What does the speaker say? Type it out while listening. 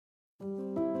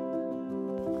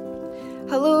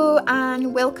Hello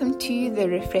and welcome to the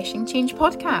Refreshing Change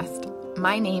podcast.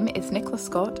 My name is Nicola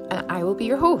Scott and I will be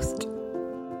your host.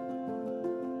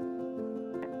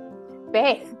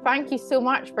 Beth, thank you so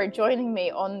much for joining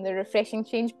me on the Refreshing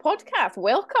Change podcast.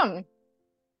 Welcome.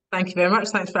 Thank you very much.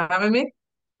 Thanks for having me.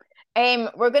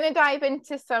 We're going to dive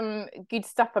into some good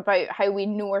stuff about how we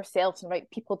know ourselves and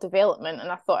about people development, and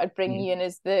I thought I'd bring you in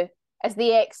as the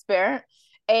expert.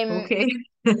 Okay.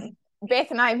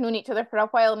 Beth and I have known each other for a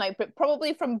while now, but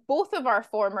probably from both of our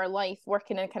former life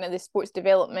working in kind of the sports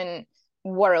development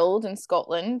world in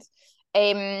Scotland.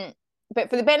 But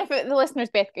for the benefit of the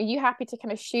listeners, Beth, are you happy to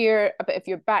kind of share a bit of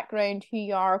your background, who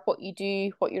you are, what you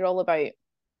do, what you're all about?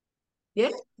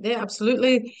 Yeah,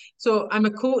 absolutely. So I'm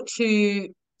a coach who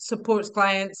supports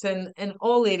clients in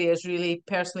all areas, really,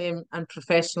 personally and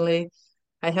professionally.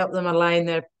 I help them align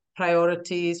their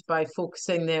priorities by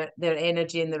focusing their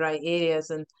energy in the right areas,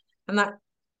 and that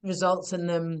results in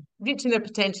them reaching their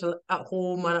potential at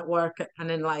home and at work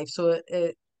and in life. So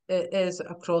it is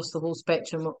across the whole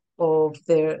spectrum of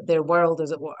their world,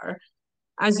 as it were.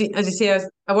 As you say,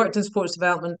 I worked in sports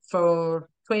development for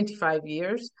 25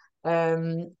 years.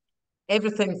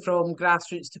 Everything from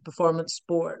grassroots to performance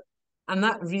sport, and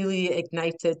that really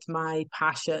ignited my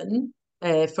passion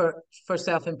for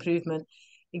self-improvement.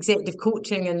 Executive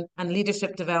coaching and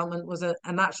leadership development was a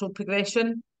natural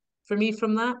progression for me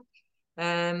from that.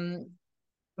 I'm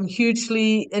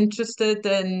hugely interested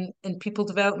in people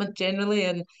development generally,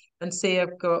 and say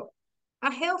I've got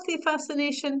a healthy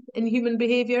fascination in human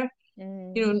behavior.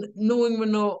 Knowing we're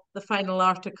not the final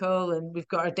article and we've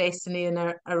got our destiny in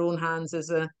our own hands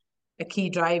is a key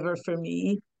driver for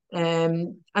me.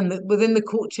 Within the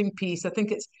coaching piece, I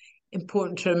think it's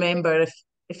important to remember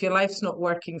if your life's not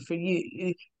working for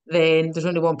you, then there's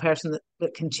only one person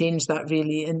that can change that,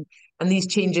 really. And these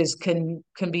changes can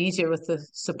be easier with the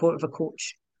support of a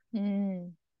coach. Yeah,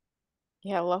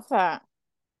 I love that.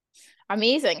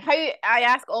 Amazing. How I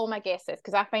ask all my guests this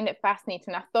because I find it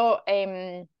fascinating. I thought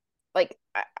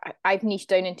I've niched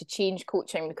down into change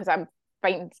coaching because I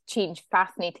find change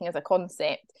fascinating as a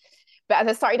concept. But as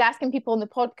I started asking people on the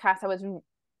podcast, I was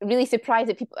really surprised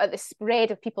at the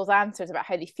spread of people's answers about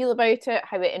how they feel about it,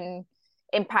 how it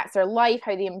impacts their life,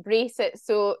 how they embrace it.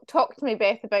 So talk to me,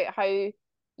 Beth, about how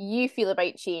you feel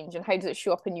about change and how does it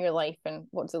show up in your life and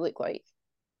what does it look like?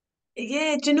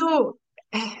 Yeah, do you know,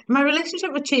 my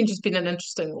relationship with change has been an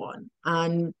interesting one,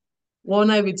 and one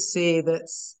I would say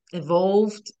that's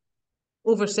evolved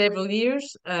over several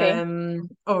years, Okay.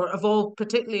 or evolved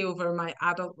particularly over my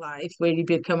adult life, where you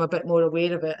become a bit more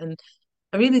aware of it. And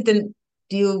I really didn't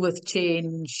deal with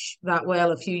change that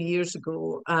well a few years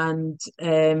ago, and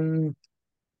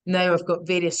now I've got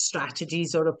various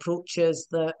strategies or approaches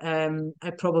that I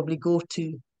probably go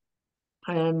to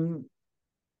um,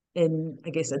 in, I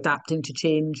guess, adapting to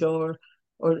change or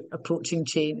approaching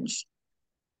change.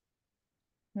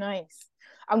 Nice.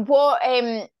 And what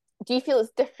do you feel is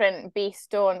different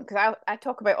based on, because I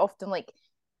talk about often like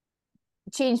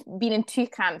change being in two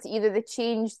camps, either the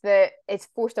change that is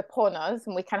forced upon us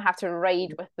and we kind of have to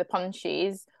ride with the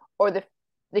punches, or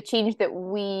the change that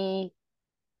we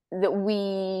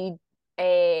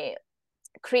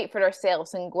create for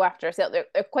ourselves and go after ourselves.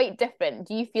 They're quite different.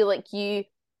 Do you feel like you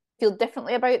feel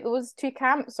differently about those two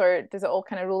camps, or does it all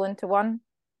kind of roll into one?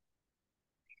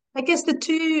 I guess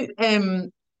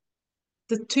the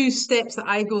two steps that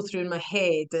I go through in my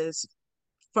head is,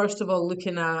 first of all,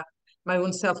 looking at my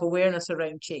own self-awareness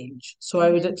around change. So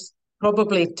I would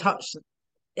probably touch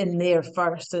in there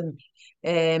first, and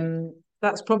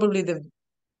that's probably the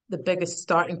biggest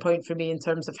starting point for me in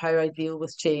terms of how I deal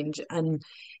with change. And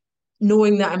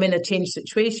knowing that I'm in a change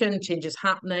situation, change is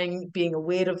happening, being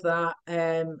aware of that,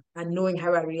 and knowing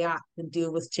how I react and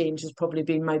deal with change has probably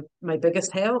been my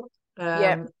biggest help.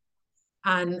 Yeah.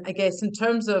 And I guess in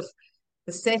terms of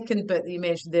the second bit that you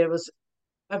mentioned there was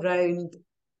around,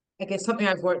 I guess something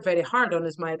I've worked very hard on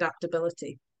is my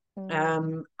adaptability.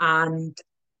 And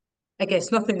I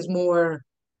guess nothing is more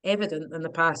evident than the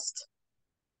past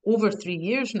over 3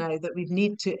 years now that we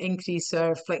need to increase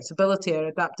our flexibility, our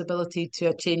adaptability to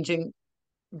a changing,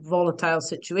 volatile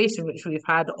situation, which we've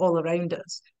had all around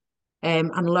us, and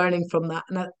learning from that.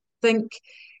 And I think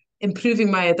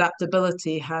improving my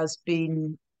adaptability has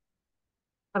been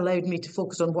allowed me to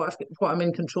focus on what I'm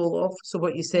in control of. So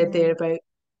what you said there about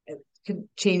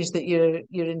change that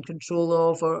you're in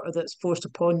control of, or that's forced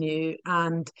upon you,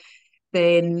 and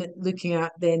then looking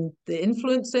at then the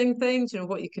influencing things,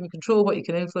 what you can control, what you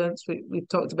can influence. We've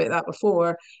talked about that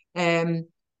before, and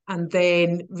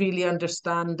then really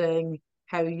understanding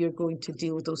how you're going to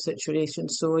deal with those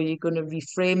situations. So are you going to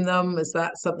reframe them? Is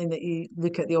that something that you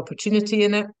look at the opportunity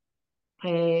in it? how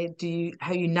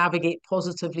you navigate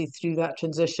positively through that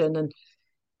transition. And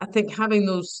I think having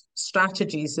those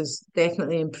strategies has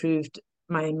definitely improved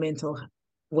my mental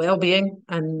well-being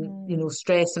and,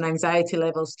 stress and anxiety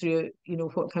levels through,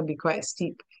 what can be quite a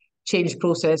steep change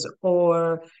process,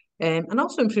 or and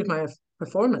also improve my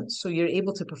performance. So you're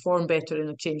able to perform better in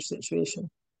a change situation.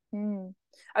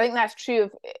 I think that's true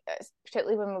of,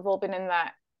 particularly when we've all been in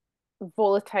that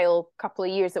volatile couple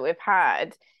of years that we've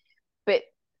had. But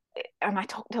and I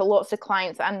talk to lots of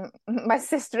clients and my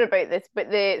sister about this, but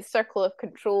the circle of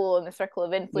control and the circle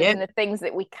of influence, and the things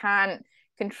that we can't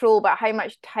control, but how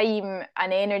much time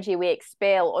and energy we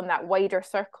expel on that wider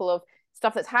circle of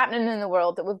stuff that's happening in the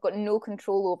world that we've got no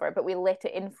control over, but we let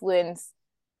it influence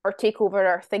or take over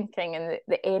our thinking. And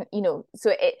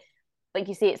so it, like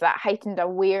you say, it's that heightened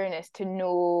awareness to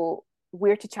know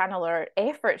where to channel our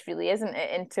efforts, really, isn't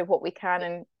it, into what we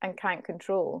can and can't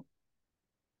control.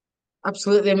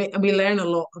 Absolutely. I mean, and we learn a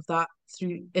lot of that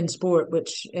through in sport,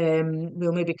 which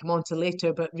we'll maybe come on to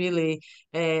later, but really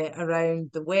around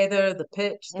the weather, the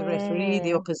pitch, the referee,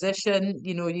 the opposition,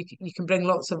 you can bring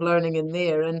lots of learning in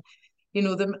there. And,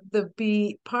 there'll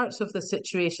be parts of the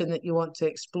situation that you want to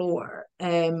explore,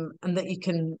 and that you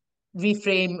can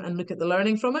reframe and look at the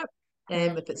learning from it.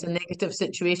 If it's a negative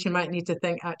situation, you might need to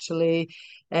think, actually,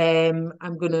 I'm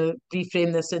going to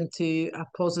reframe this into a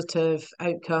positive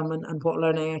outcome and what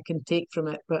learning I can take from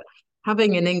it. But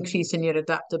having an increase in your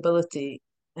adaptability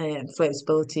and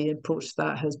flexibility approach to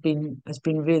that has been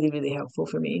really, really helpful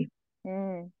for me.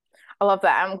 I love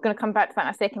that. I'm going to come back to that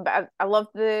in a second, but I love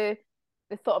the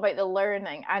thought about the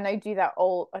learning. I now do that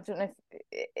all. I don't know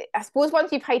if, I suppose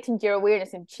once you've heightened your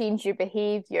awareness and changed your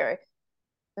behavior,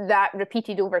 that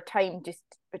repeated over time just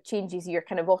changes your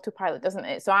kind of autopilot, doesn't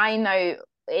it? So I now, in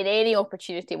any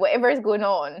opportunity, whatever is going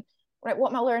on, right,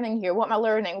 what am I learning here? What am I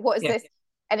learning? What is this?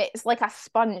 And it's like a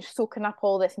sponge soaking up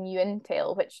all this new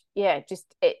intel, which, just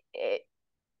it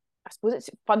I suppose it's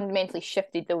fundamentally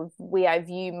shifted the way I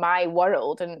view my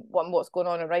world and what's going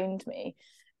on around me.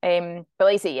 But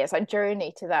like I say, it's a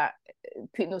journey to that,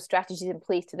 putting those strategies in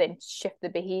place to then shift the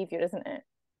behavior, isn't it?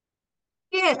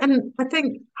 Yeah, and I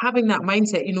think having that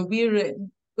mindset,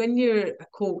 when you're a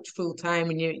coach full time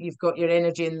and you've got your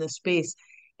energy in the space,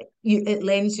 it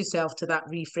lends yourself to that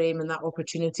reframe and that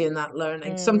opportunity and that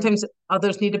learning. Sometimes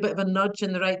others need a bit of a nudge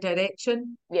in the right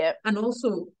direction. Yeah. And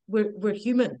also we're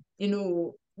human,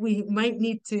 we might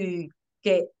need to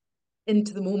get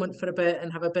into the moment for a bit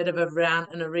and have a bit of a rant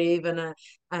and a rave and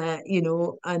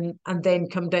and then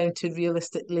come down to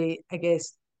realistically, I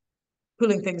guess,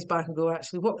 pulling things back and go,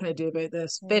 actually, what can I do about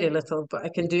this? Very little, but I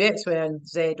can do X, Y, and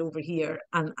Z over here,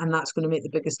 and that's going to make the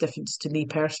biggest difference to me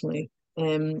personally.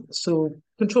 So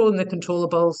controlling the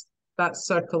controllables, that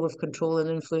circle of control and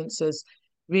influence is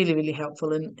really, really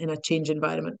helpful in a change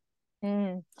environment.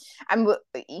 And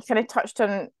you kind of touched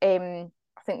on,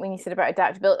 I think when you said about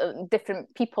adaptability,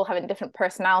 different people having different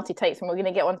personality types, and we're going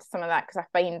to get onto some of that because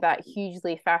I find that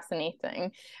hugely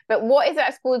fascinating. But what is it,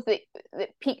 I suppose, that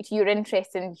piqued your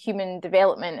interest in human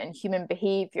development and human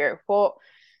behaviour?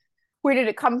 Where did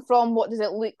it come from? What does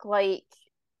it look like?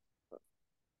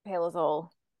 Tell us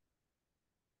all.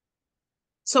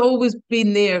 It's always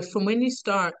been there from when you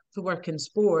start to work in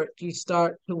sport. You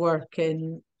start to work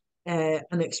in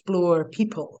and explore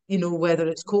people, whether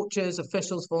it's coaches,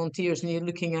 officials, volunteers, and you're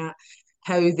looking at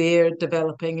how they're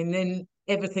developing. And then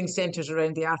everything centers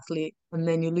around the athlete. And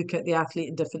then you look at the athlete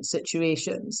in different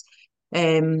situations.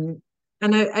 And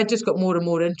I just got more and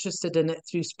more interested in it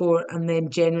through sport, and then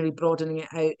generally broadening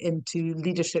it out into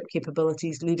leadership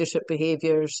capabilities, leadership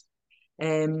behaviors.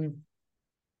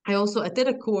 I did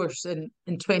a course in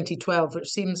 2012, which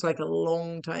seems like a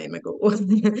long time ago,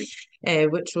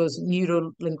 which was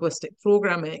neuro-linguistic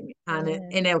programming, and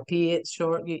NLP. It's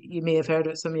short. You may have heard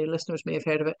of it. Some of your listeners may have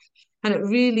heard of it, and it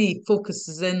really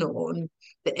focuses in on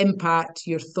the impact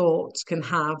your thoughts can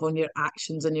have on your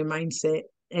actions and your mindset.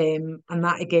 And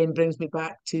that again brings me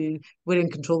back to we're in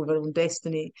control of our own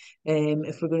destiny.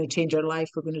 If we're going to change our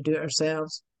life, we're going to do it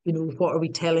ourselves. What are we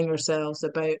telling ourselves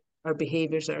about our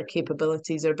behaviors, our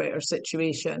capabilities, about our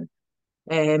situation?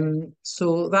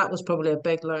 So that was probably a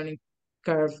big learning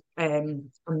curve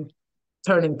and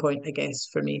turning point, I guess,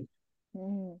 for me.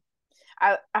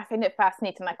 I find it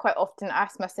fascinating. I quite often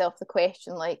ask myself the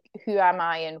question, like, who am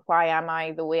I and why am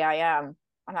I the way I am?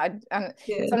 And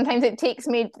sometimes it takes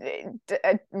me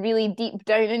really deep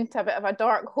down into a bit of a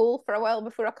dark hole for a while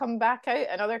before I come back out.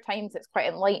 And other times it's quite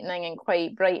enlightening and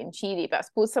quite bright and cheery. But I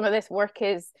suppose some of this work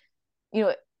is,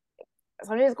 sometimes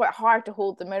it's quite hard to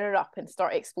hold the mirror up and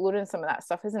start exploring some of that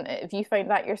stuff, isn't it? Have you found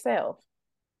that yourself?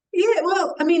 Yeah,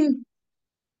 well, I mean,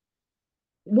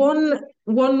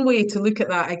 one way to look at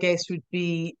that, I guess, would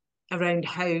be around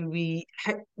how we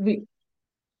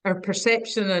our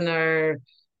perception and our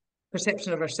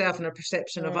perception of ourselves and our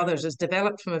perception of Mm. others is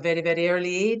developed from a very, very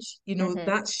early age. You know, Mm-hmm.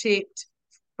 that's shaped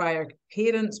by our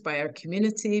parents, by our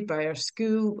community, by our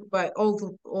school, by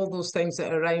all those things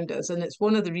that are around us. And it's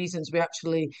one of the reasons we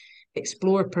actually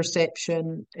explore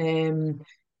perception in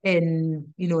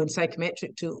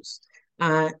psychometric tools.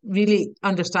 Really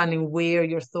understanding where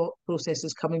your thought process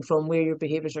is coming from, where your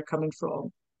behaviors are coming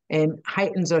from,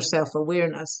 heightens our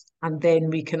self-awareness, and then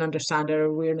we can understand our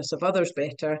awareness of others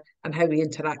better and how we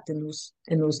interact in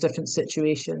those different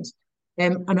situations.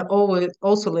 And it always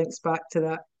also links back to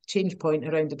that change point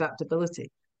around adaptability.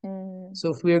 Mm.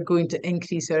 So if we're going to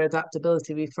increase our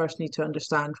adaptability, we first need to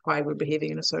understand why we're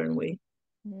behaving in a certain way.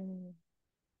 Mm.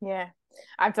 Yeah,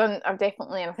 I've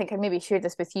definitely, and I think I maybe shared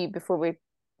this with you before we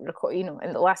record,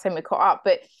 in the last time we caught up,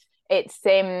 but it's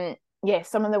yeah,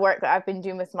 some of the work that I've been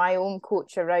doing with my own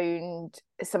coach around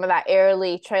some of that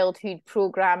early childhood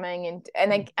programming,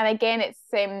 and again, it's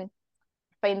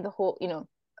find the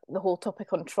whole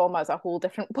topic on trauma is a whole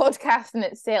different podcast in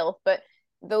itself, but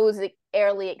those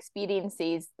early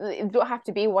experiences, they don't have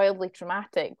to be wildly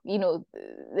traumatic,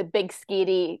 the big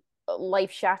scary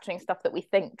life shattering stuff that we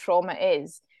think trauma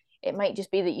is. It might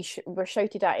just be that you were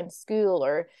shouted at in school,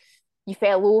 or you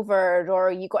fell over,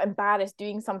 or you got embarrassed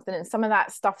doing something, and some of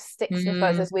that stuff sticks with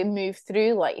us as we move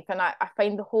through life. And I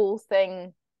find the whole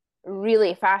thing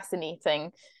really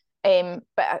fascinating.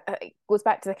 But it goes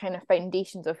back to the kind of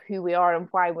foundations of who we are and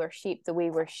why we're shaped the way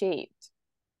we're shaped.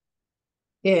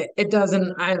 Yeah, it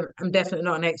doesn't. I'm definitely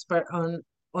not an expert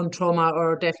on trauma,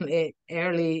 or definitely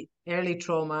early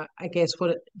trauma. I guess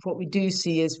what we do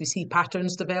see is we see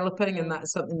patterns developing, and Mm.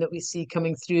 that's something that we see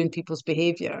coming through in people's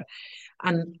behavior,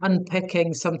 and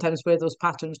unpicking sometimes where those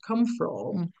patterns come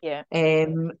from, Yeah.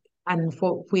 and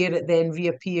where it then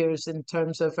reappears in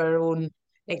terms of our own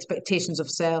expectations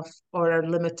of self, or our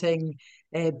limiting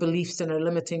beliefs and our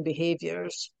limiting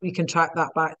behaviors. We can track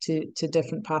that back to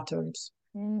different patterns.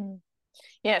 Mm.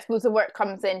 Yeah, I suppose the work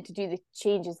comes in to do the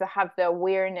changes, to have the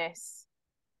awareness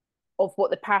of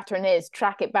what the pattern is,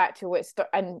 track it back to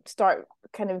and start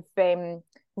kind of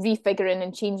refiguring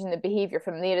and changing the behavior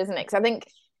from there, isn't it? Because I think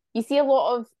you see a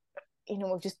lot of,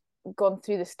 we've just gone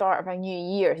through the start of a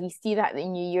new year. You see that in the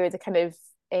new year, the kind of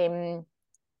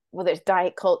whether it's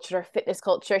diet culture or fitness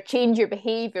culture, change your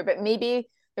behavior, but maybe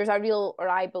there's a real, or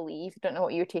I believe, I don't know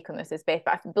what your take on this is, Beth,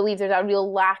 but I believe there's a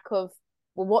real lack of,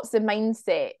 well, what's the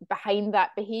mindset behind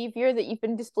that behavior that you've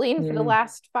been displaying for the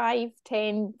last 5,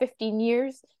 10, 15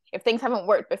 years? If things haven't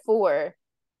worked before,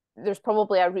 there's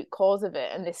probably a root cause of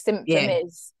it. And the symptom Yeah.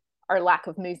 is our lack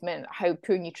of movement, how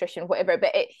poor nutrition, whatever.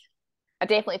 But I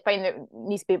definitely find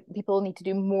that people need to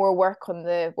do more work on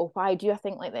well, why do I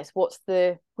think like this?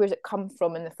 Where's it come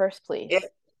from in the first place? Yeah.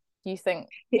 Do you think?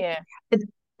 I, Yeah.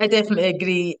 I definitely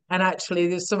agree. And actually,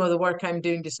 there's some of the work I'm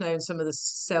doing just now, and some of the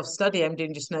self-study I'm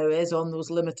doing just now is on those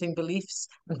limiting beliefs.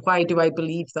 And why do I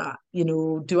believe that?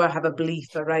 Do I have a belief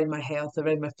around my health,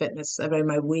 around my fitness, around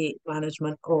my weight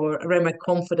management, or around my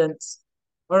confidence,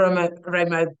 or around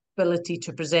my ability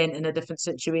to present in a different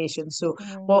situation? So,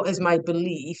 Mm. what is my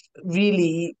belief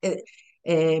really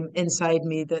inside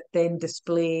me that then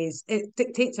displays, it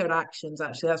dictates our actions?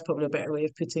 Actually, that's probably a better way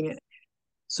of putting it.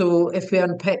 So if we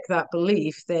unpick that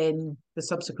belief, then the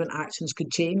subsequent actions could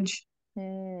change.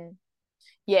 Mm.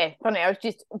 Yeah, funny. I was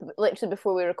just literally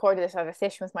before we recorded this, I had a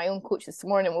session with my own coach this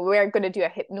morning. We were going to do a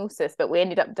hypnosis, but we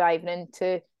ended up diving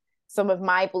into some of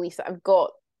my beliefs that I've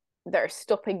got that are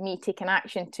stopping me taking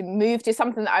action to move to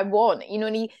something that I want.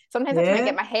 And sometimes I can't Yeah,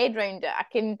 get my head around it. I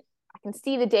can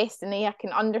see the destiny. I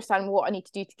can understand what I need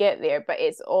to do to get there, but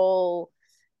it's all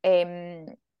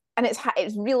and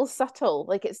it's real subtle.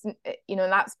 Like and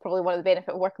that's probably one of the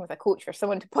benefits of working with a coach, for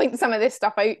someone to point some of this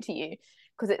stuff out to you,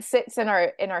 because it sits in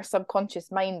our subconscious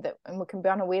mind, and we can be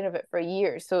unaware of it for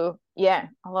years. So yeah,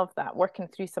 I love that, working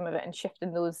through some of it and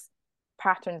shifting those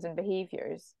patterns and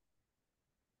behaviors.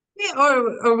 yeah,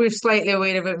 or we're slightly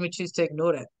aware of it and we choose to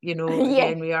ignore it. Yeah.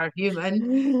 Again, we are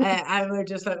human, and we're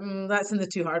just like, that's in the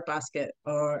too hard basket,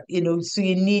 or so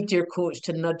you need your coach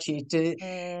to nudge you to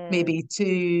Mm, maybe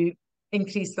to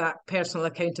increase that personal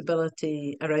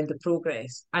accountability around the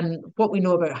progress. And what we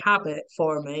know about habit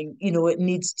forming, it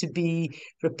needs to be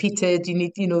repeated. You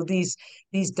need,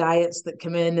 these diets that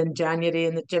come in January,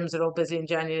 and the gyms are all busy in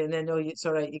January, and then, oh, it's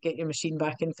all right, you get your machine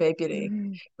back in February,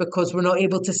 mm, because we're not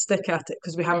able to stick at it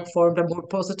because we haven't formed a more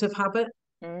positive habit.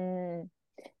 mm.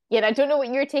 Yeah, and I don't know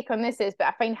what your take on this is, but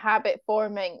I find habit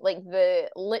forming, like the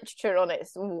literature on it,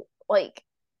 is like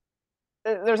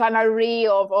there's an array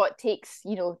of, it takes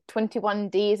 21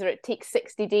 days, or it takes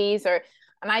 60 days, and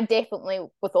I definitely,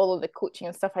 with all of the coaching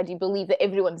and stuff, I do believe that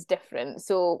everyone's different.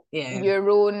 So Yeah. your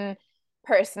own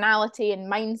personality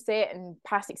and mindset and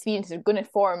past experiences are going to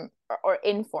form or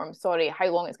inform, sorry, how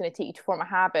long it's going to take you to form a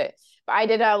habit. But I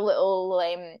did a little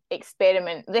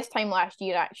experiment this time last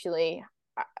year, actually.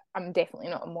 I'm definitely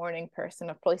not a morning person.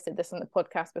 I've probably said this on the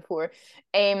podcast before.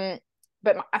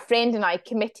 But a friend and I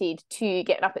committed to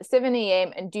getting up at 7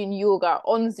 a.m. and doing yoga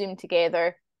on Zoom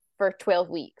together for 12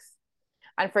 weeks.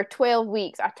 And for 12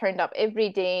 weeks, I turned up every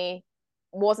day,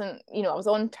 I was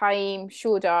on time,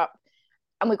 showed up.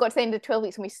 And we got to the end of 12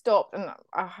 weeks and we stopped, and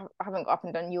I haven't got up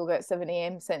and done yoga at 7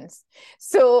 a.m. since.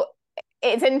 So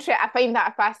it's interesting. I find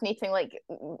that fascinating, like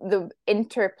the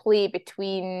interplay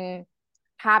between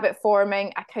habit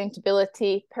forming,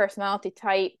 accountability, personality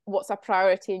type, what's a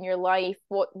priority in your life,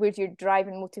 where's your drive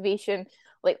and motivation.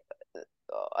 Like,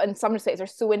 in some respects, they're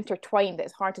so intertwined that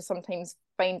it's hard to sometimes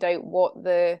find out what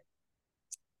the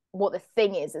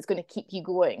thing is that's going to keep you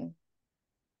going.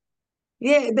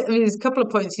 Yeah, I mean, there's a couple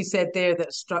of points you said there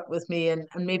that struck with me, and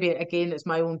maybe again it's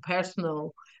my own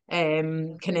personal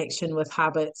connection with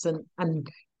habits, and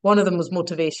one of them was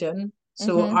motivation.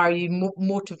 So Mm-hmm. are you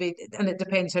motivated? And it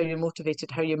depends how you're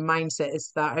motivated, how your mindset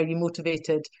is. That are you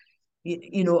motivated,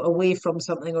 away from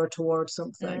something or towards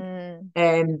something?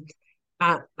 Mm.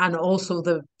 Um, and also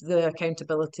the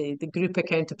accountability, the group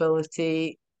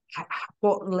accountability.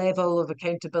 What level of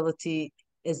accountability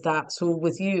is that? So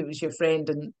with you, it was your friend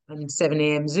and 7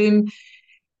 a.m. Zoom,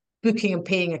 booking and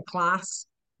paying a class.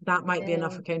 That might be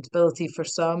enough Mm. accountability for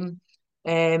some.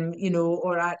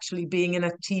 Or actually being in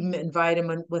a team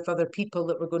environment with other people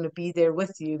that were going to be there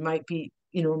with you might be,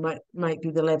 might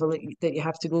be the level that you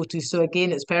have to go to. So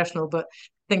again, it's personal, but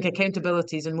I think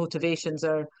accountabilities and motivations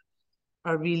are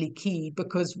really key,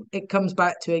 because it comes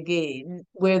back to, again,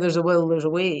 where there's a will, there's a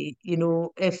way.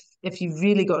 If you've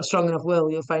really got a strong enough will,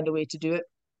 you'll find a way to do it.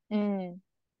 Mm.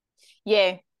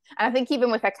 Yeah. And I think even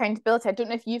with accountability, I don't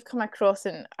know if you've come across,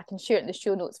 and I can share it in the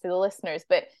show notes for the listeners,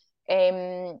 but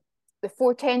The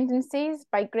Four Tendencies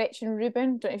by Gretchen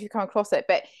Rubin. Don't know if you've come across it,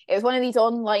 but it was one of these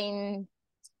online,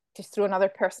 just throw another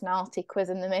personality quiz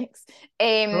in the mix.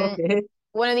 Okay.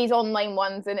 One of these online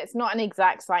ones, and it's not an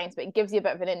exact science, but it gives you a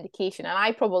bit of an indication. And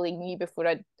I probably knew before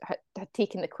I had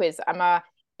taken the quiz,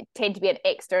 tend to be an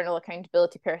external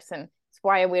accountability person. It's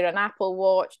why I wear an Apple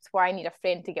Watch. It's why I need a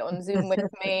friend to get on Zoom with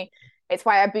me. It's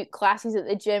why I book classes at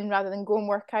the gym rather than go and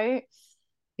work out. And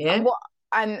Yeah. what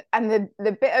and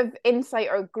the bit of insight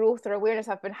or growth or awareness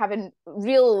I've been having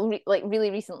really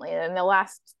recently in the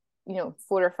last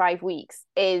 4 or 5 weeks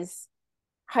is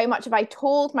how much have I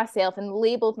told myself and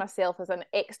labeled myself as an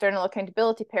external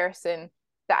accountability person,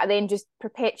 that I then just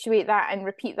perpetuate that and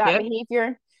repeat that Yep.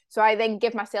 behavior. So I then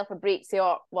give myself a break, say,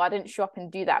 oh, well, I didn't show up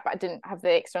and do that, but I didn't have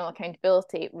the external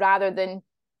accountability, rather than,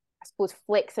 I suppose,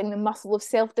 flexing the muscle of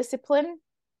self-discipline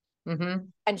Mm-hmm.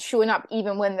 and showing up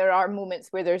even when there are moments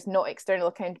where there's not external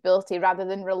accountability, rather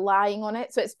than relying on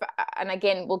it. So and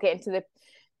again, we'll get into the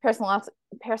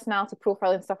personality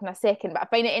profile and stuff in a second, but I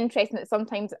find it interesting that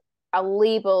sometimes a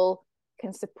label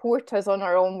can support us on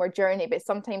our onward journey, but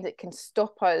sometimes it can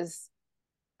stop us,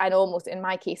 and almost, in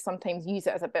my case, sometimes use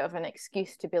it as a bit of an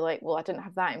excuse to be like, well, I didn't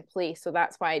have that in place, so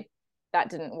that's why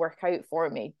that didn't work out for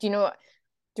me. Do you know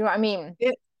what I mean?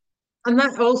 Yeah. And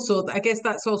that also, I guess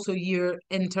that's also your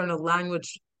internal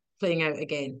language playing out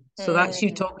again. So that's you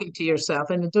Mm. talking to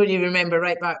yourself. And don't you remember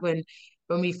right back when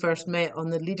we first met on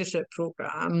the leadership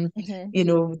program, Mm-hmm.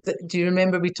 do you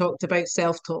remember we talked about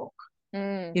self-talk,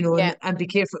 Yeah. and be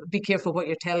careful what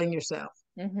you're telling yourself.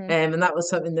 Mm-hmm. And that was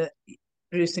something that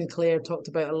Bruce and Claire talked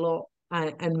about a lot,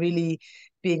 and really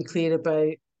being clear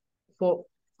about what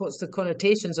what's the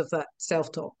connotations of that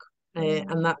self-talk. And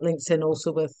Mm. that links in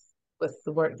also with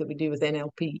the work that we do with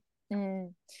NLP.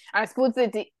 Mm. I suppose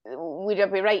that would I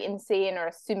be right in saying or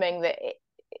assuming that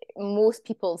most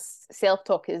people's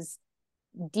self-talk is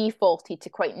defaulted to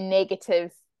quite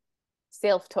negative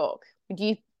self-talk? Would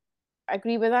you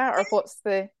agree with that, or what's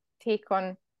the take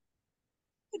on?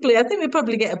 I think we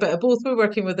probably get a bit of both. We're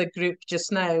working with a group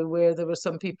just now where there were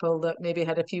some people that maybe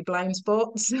had a few blind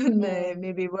spots and Mm.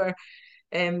 maybe were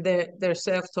their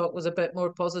self-talk was a bit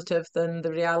more positive than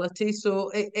the reality. So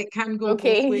it can go both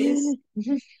Okay. ways.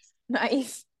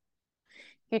 Nice.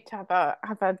 Good to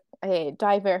have a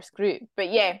diverse group.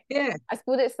 But yeah, Yeah, I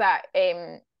suppose it's that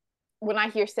when I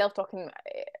hear self-talking,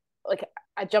 like,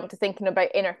 I jump to thinking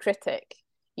about inner critic,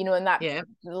 and that yeah.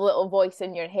 little voice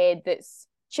in your head that's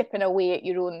chipping away at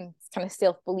your own kind of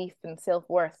self-belief and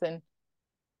self-worth. And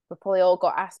we've probably all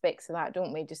got aspects of that,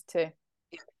 don't we? Just to,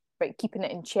 about keeping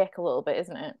it in check a little bit,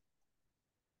 isn't it?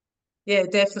 Yeah,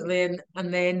 definitely.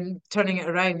 And then turning it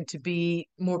around to be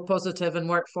more positive and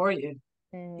work for you.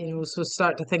 Mm, So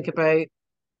start to think about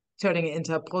turning it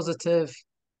into a positive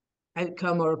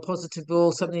outcome or a positive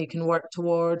goal, something you can work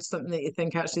towards, something that you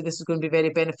think actually this is going to be very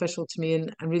beneficial to me,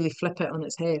 and really flip it on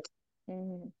its head.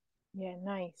 mm. Yeah,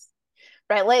 nice.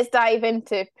 Right, let's dive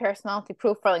into personality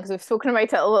profiling because we've spoken about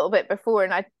it a little bit before,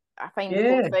 and I find the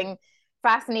whole Yeah, thing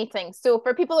fascinating. So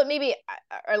for people that maybe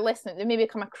are listening, they maybe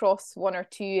come across one or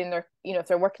two, and they're, if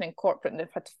they're working in corporate and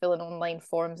they've had to fill in online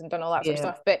forms and done all that sort of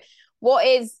yeah. stuff. But what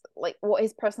is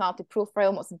personality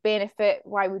profiling? What's the benefit?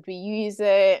 Why would we use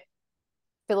it?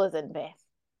 Fill us in, Beth.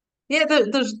 Yeah,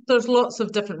 there's lots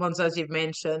of different ones as you've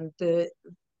mentioned. The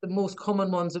most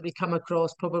common ones that we come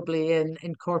across probably in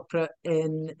corporate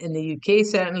in the UK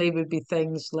certainly would be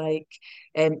things like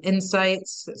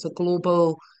Insights. It's a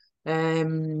global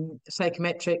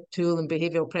psychometric tool and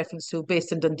behavioural preference tool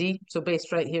based in Dundee, so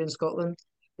based right here in Scotland.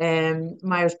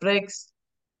 Myers-Briggs,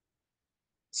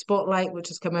 Spotlight, which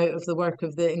has come out of the work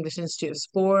of the English Institute of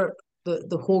Sport,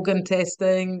 the Hogan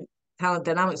testing, talent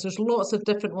dynamics. There's lots of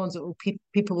different ones that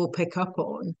people will pick up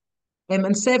on.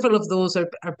 And several of those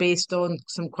are based on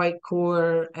some quite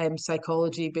core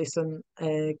psychology, based on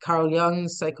Carl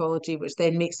Jung's psychology, which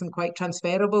then makes them quite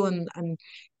transferable and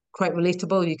quite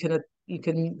relatable. You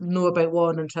can know about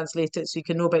one and translate it. So you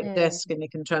can know about Mm, DISC and you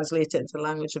can translate it into the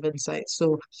language of insight.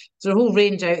 So there's a whole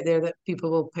range out there that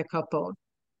people will pick up on.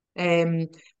 Um,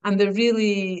 and they're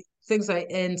really things like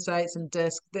insights and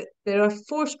DISC, that they're a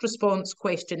forced response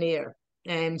questionnaire.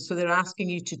 So they're asking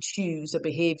you to choose a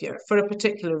behavior for a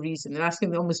particular reason. They're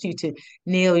asking almost you to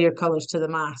nail your colors to the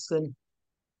mast, and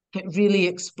it really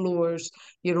explores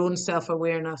your own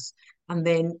self-awareness and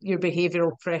then your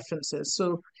behavioral preferences.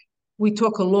 So we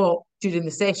talk a lot during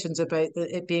the sessions about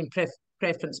it being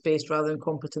preference based rather than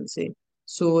competency.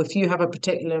 So if you have a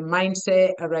particular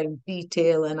mindset around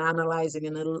detail and analyzing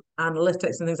and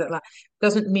analytics and things like that,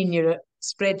 doesn't mean you're a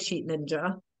spreadsheet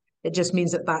ninja. It just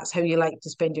means that that's how you like to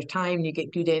spend your time. You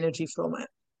get good energy from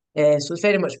it. So it's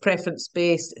very much preference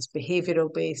based, it's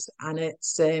behavioral based, and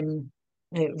it's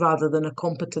rather than a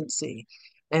competency.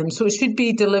 So it should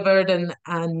be delivered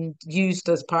and used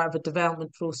as part of a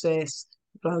development process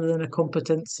rather than a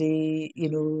competency,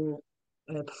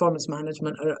 performance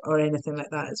management or anything like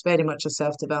that. It's very much a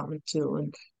self-development tool.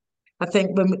 And I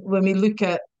think when we look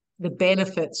at the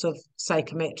benefits of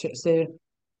psychometrics,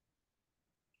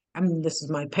 I mean, this is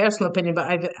my personal opinion, but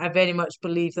I very much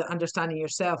believe that understanding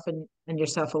yourself and your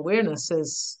self-awareness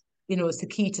is the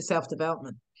key to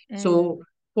self-development. So mm,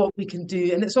 what we can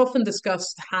do, and it's often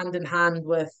discussed hand in hand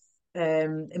with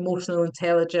emotional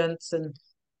intelligence. And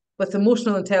with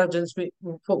emotional intelligence,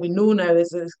 what we know now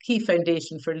is a key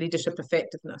foundation for leadership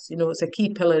effectiveness. It's a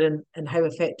key pillar in how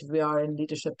effective we are in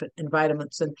leadership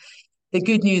environments. And the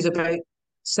good news about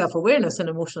self-awareness and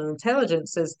emotional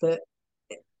intelligence is that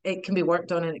it can be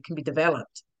worked on and it can be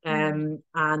developed. mm,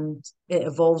 And it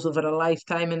evolves over a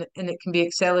lifetime, and it can be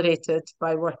accelerated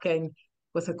by working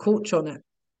with a coach on it.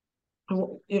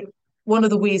 One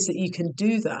of the ways that you can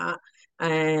do that,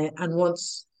 and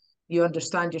once you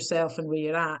understand yourself and where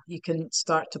you're at, you can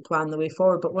start to plan the way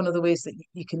forward. But one of the ways that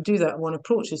you can do that, one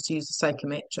approach, is to use a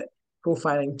psychometric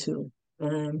profiling tool.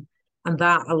 And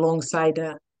that, alongside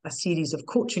a series of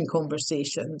coaching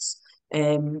conversations,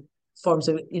 um, forms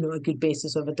a good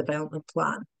basis of a development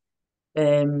plan.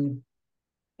 Um,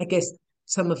 I guess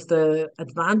some of the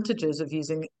advantages of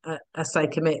using a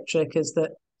psychometric is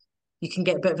that you can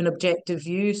get a bit of an objective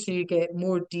view, so you get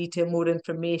more detail, more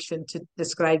information to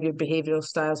describe your behavioural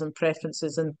styles and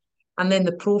preferences, and then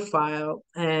the profile.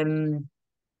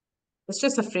 It's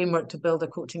just a framework to build a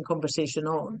coaching conversation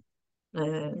on.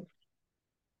 Uh,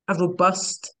 a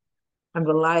robust and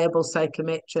reliable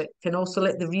psychometric can also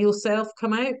let the real self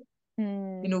come out.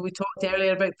 mm, We talked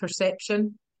earlier about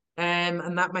perception,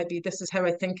 and that might be this is how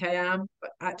I think I am, but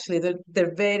actually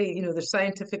they're very, they're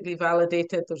scientifically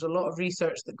validated. There's a lot of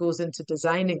research that goes into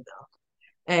designing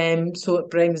them. So it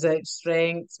brings out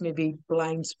strengths, maybe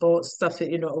blind spots, stuff that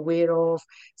you're not aware of,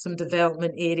 some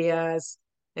development areas.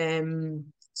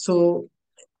 So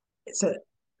it's a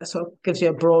sort of gives you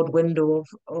a broad window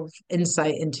of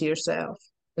insight into yourself,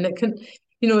 and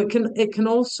it can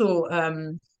also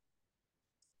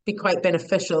be quite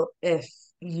beneficial if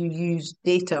you use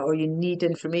data or you need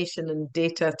information and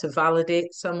data to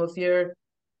validate some of your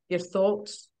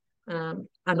thoughts,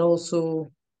 and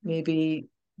also maybe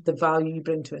the value you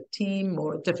bring to a team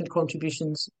or different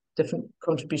contributions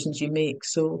you make.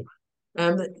 So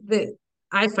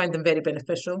I find them very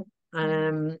beneficial.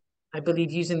 mm, I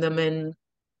believe using them in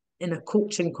a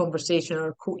coaching conversation or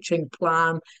a coaching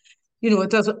plan, it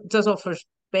does offer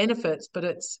benefits, but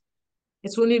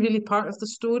it's only really part of the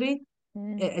story.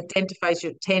 Mm. It identifies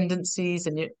your tendencies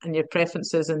and your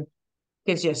preferences and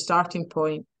gives you a starting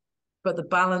point. But the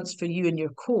balance for you and your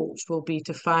coach will be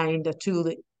to find a tool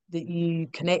that you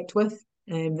connect with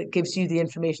and that gives you the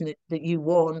information that you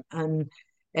want. And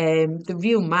the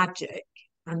real magic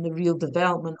and the real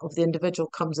development of the individual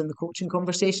comes in the coaching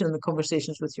conversation and the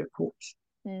conversations with your coach.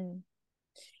 Mm.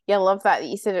 Yeah, I love that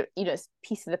you said, it's a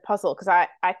piece of the puzzle, because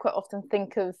I quite often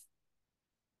think of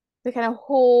the kind of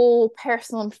whole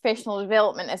personal and professional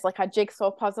development as like a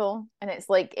jigsaw puzzle. And it's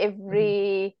like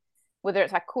whether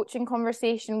it's a coaching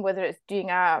conversation, whether it's doing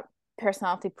a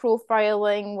personality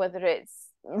profiling, whether it's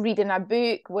reading a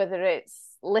book, whether it's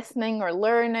listening or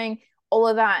learning, all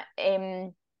of that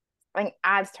I think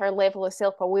adds to our level of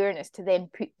self-awareness to then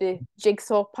put the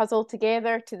jigsaw puzzle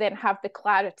together, to then have the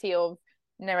clarity of,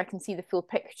 now I can see the full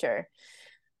picture.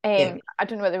 Yeah. I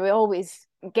don't know whether we always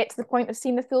get to the point of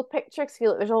seeing the full picture, because I feel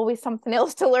like there's always something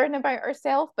else to learn about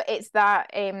ourselves, but it's that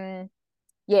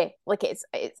like it's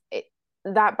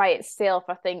that by itself,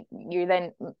 I think you're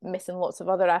then missing lots of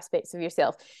other aspects of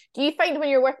yourself. Do you find when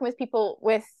you're working with people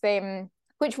with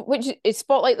which is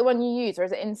Spotlight the one you use, or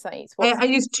is it Insights? I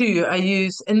use two. I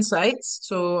use Insights.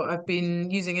 So I've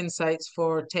been using Insights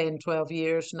for 10, 12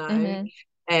 years now.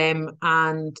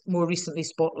 And more recently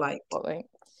Spotlight. Spotlight.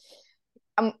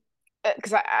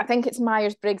 Because I think it's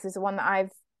Myers-Briggs is the one that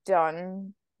I've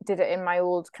did it in my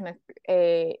old kind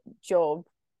of job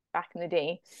back in the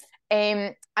day.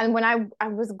 And when I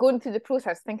was going through the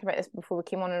process, thinking about this before we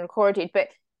came on and recorded, but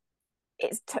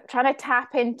it's trying to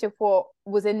tap into what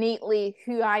was innately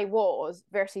who I was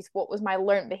versus what was my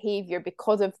learned behavior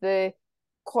because of the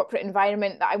corporate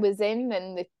environment that I was in,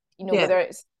 and whether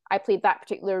it's I played that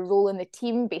particular role in the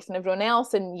team based on everyone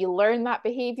else, and you learn that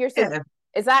behavior. So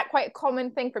is that quite a common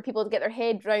thing for people to get their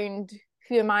head around?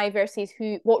 Who am I versus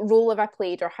what role have I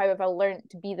played, or how have I learned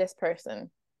to be this person?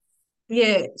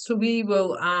 Yeah, so we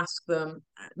will ask them.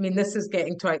 I mean, this is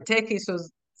getting quite techie, so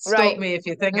stop Right. me if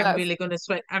you think I'm really going to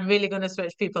switch. I'm really going to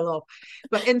switch people off.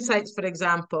 But Insights, for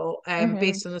example,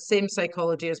 based on the same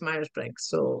psychology as Myers-Briggs.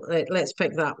 So let's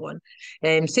pick that one.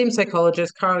 Same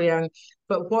psychologist, Carl Jung.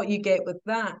 But what you get with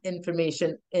that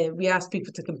information, we ask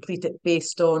people to complete it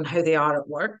based on how they are at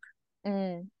work.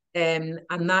 And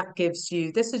that gives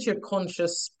you, this is your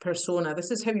conscious persona. This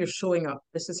is how you're showing up.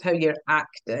 This is how you're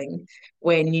acting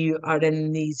when you are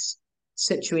in these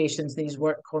situations, these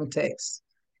work contexts.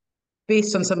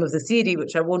 Based on some of the theory,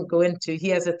 which I won't go into,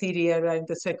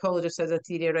 the psychologist has a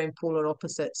theory around polar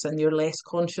opposites and your less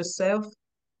conscious self.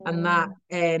 And that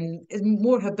is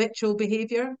more habitual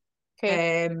behavior.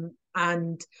 Okay.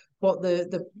 And what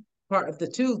the part of the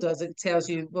tool does, it tells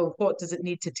you, well, what does it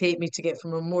need to take me to get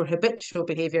from a more habitual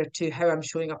behavior to how I'm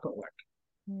showing up at work?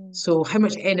 So how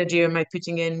much energy am I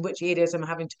putting in? Which areas am I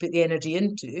having to put the energy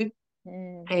into?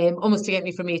 Almost to get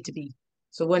me from A to B.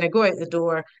 So when I go out the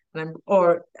door,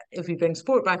 or if we bring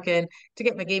sport back in, to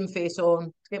get my game face on,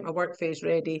 to get my work face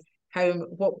ready,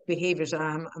 what behaviours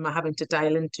am I having to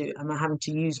dial into? Am I having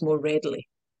to use more readily?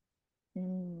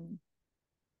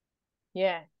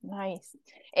 Yeah, nice.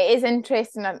 It is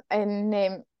interesting, and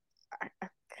I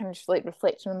kind of just like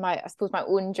reflection on I suppose, my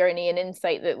own journey and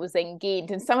insight that was then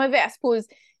gained. And some of it, I suppose,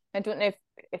 I don't know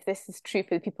if this is true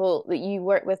for the people that you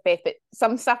work with, Beth, but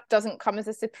some stuff doesn't come as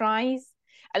a surprise.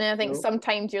 And then I think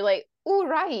sometimes you're like, oh,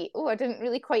 right. Oh, I didn't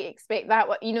really quite expect that.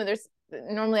 There's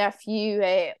normally a few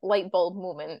light bulb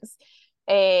moments.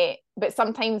 But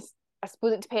sometimes, I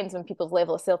suppose it depends on people's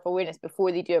level of self-awareness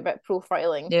before they do a bit of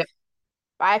profiling. Yeah.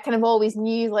 But I kind of always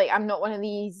knew, like, I'm not one of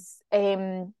these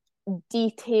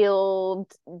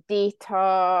detailed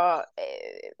data,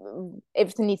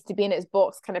 everything needs to be in its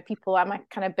box kind of people. I'm a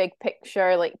kind of big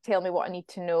picture, like, tell me what I need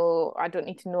to know. I don't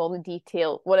need to know all the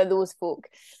detail. One of those folk.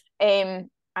 And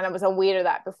I was aware of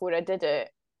that before I did it.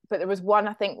 But there was one,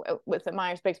 I think, with the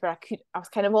Myers-Briggs where I was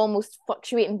kind of almost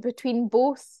fluctuating between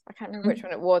both. I can't remember which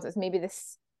one it was. It's maybe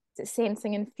this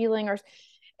sensing and feeling, or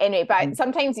anyway. But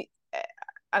sometimes,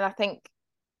 and I think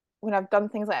when I've done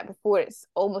things like that before, it's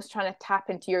almost trying to tap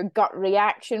into your gut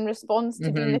reaction response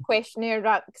to doing the questionnaire,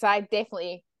 because I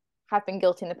definitely have been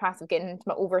guilty in the past of getting into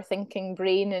my overthinking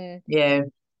brain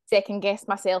and second guess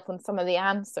myself on some of the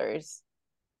answers.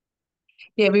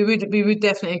 Yeah, we would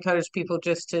definitely encourage people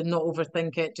just to not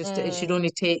overthink it. It should only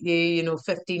take you,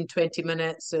 15, 20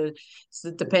 minutes. So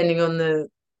depending on the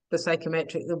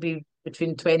psychometric, there'll be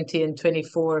between 20 and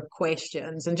 24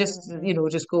 questions, and just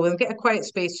just go and get a quiet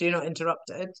space so you're not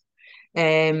interrupted.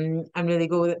 And really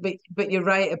go with it. But you're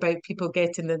right about people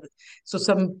getting so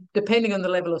some, depending on the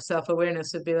level of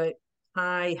self-awareness, would be like,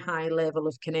 high level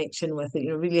of connection with it,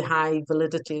 really high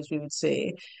validity, as we would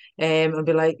say. And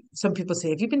be like, some people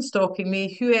say, have you been stalking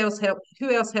me? Who else helped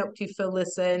you fill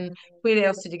this in? Where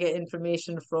else did you get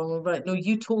information from? I'm like, no,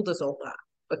 you told us all that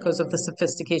because of the Mm.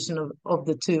 sophistication of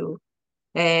the tool.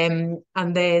 And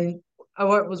then I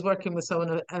was working with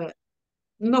someone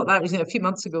not that recently, a few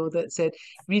months ago, that said,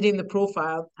 reading the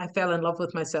profile, I fell in love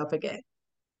with myself again.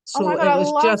 Oh my So God, it I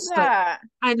was love just like, that.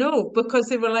 I know, because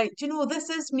they were like, do you know, this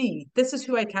is me. This is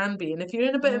who I can be. And if you're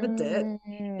in a bit of a dip,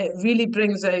 it Mm. really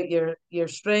brings out your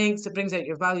strengths. It brings out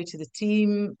your value to the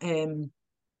team, and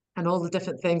all the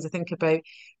different things I think about.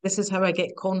 This is how I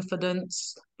get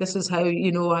confidence. This is how,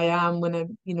 I am when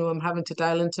I'm having to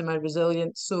dial into my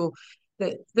resilience. So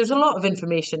there's a lot of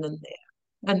information in there.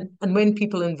 And when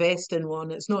people invest in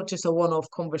one, it's not just a one-off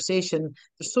conversation.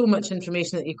 There's so much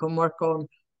information that you can work on,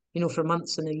 for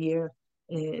months and a year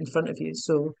in front of you.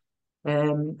 So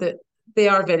that they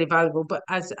are very valuable. But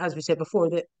as we said before,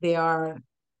 that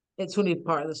it's only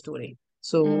part of the story.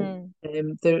 So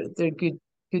Mm. they're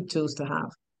good tools to have.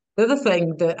 The other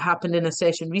thing that happened in a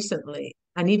session recently,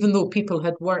 and even though people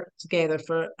had worked together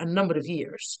for a number of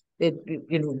years, they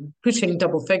pushing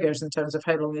double figures in terms of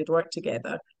how long they'd worked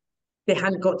together, they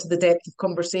hadn't got to the depth of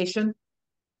conversation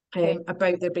Okay.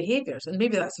 about their behaviours. And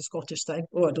maybe that's a Scottish thing.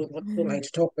 Oh, I don't like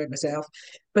to talk about myself.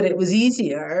 But it was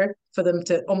easier for them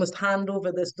to almost hand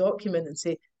over this document and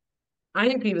say, I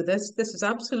agree with this. This is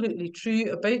absolutely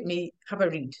true about me. Have a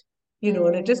read.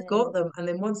 And it just got Mm. them. And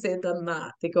then once they had done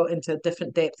that, they got into a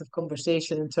different depth of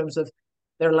conversation in terms of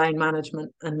their line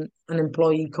management and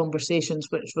employee conversations,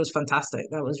 which was fantastic.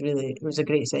 It was a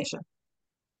great session.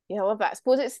 Yeah, I love that. I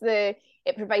suppose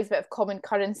it provides a bit of common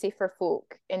currency for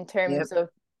folk in Yep. terms of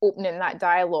opening that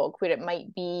dialogue where it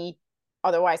might be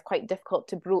otherwise quite difficult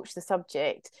to broach the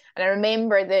subject. And I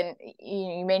remember then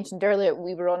you mentioned earlier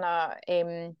we were on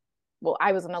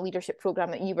I was on a leadership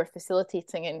program that you were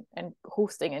facilitating and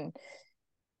hosting, and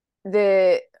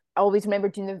I always remember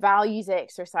doing the values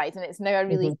exercise, and it's now a Mm-hmm.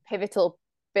 really pivotal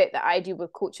bit that I do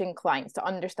with coaching clients to Yeah.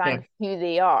 understand who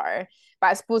they are. But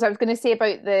I suppose I was going to say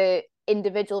about the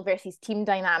individual versus team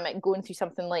dynamic, going through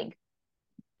something like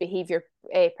behavior,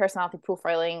 personality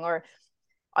profiling, or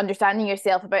understanding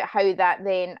yourself, about how that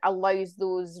then allows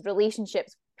those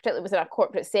relationships, particularly within a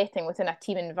corporate setting, within a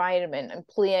team environment, and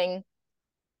playing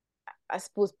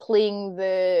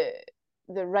the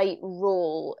right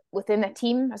role within a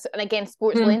team. And again,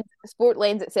 Mm. sport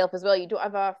lends itself as well. You don't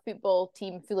have a football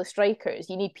team full of strikers.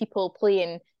 You need people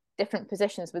playing different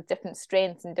positions with different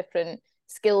strengths and different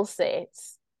skill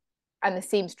sets. And the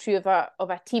same's true of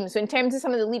a team. So in terms of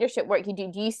some of the leadership work you do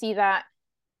you see that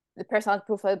the personality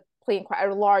profile playing quite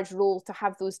a large role to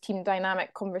have those team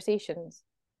dynamic conversations?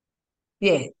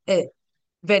 Yeah,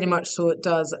 very much so it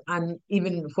does. And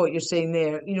even what you're saying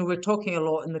there, we're talking a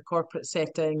lot in the corporate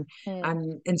setting Mm.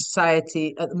 and in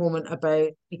society at the moment about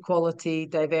equality,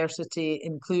 diversity,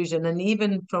 inclusion. And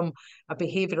even from a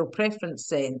behavioral preference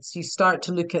sense, you start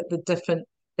to look at the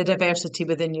diversity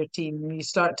within your team. You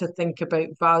start to think about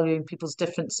valuing people's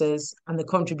differences and the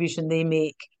contribution they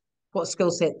make. What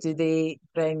skill set do they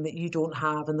bring that you don't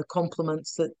have, and the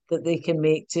complements that they can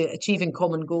make to achieving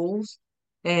common goals.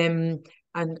 And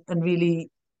really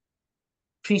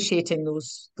appreciating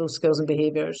those skills and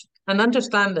behaviors and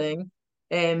understanding.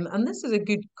 And this is a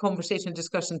good conversation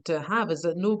discussion to have, is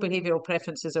that no behavioral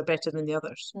preferences are better than the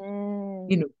others, Mm.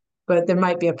 you know, but there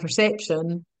might be a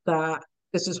perception that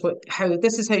this is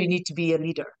how you need to be a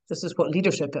leader. This is what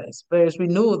leadership is. Whereas we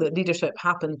know that leadership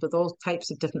happens with all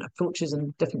types of different approaches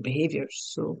and different behaviors.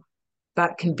 So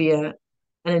that can be an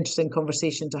interesting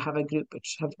conversation to have a group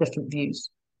which have different views.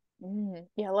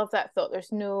 Yeah, I love that thought.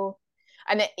 There's no,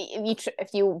 and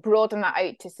if you broaden that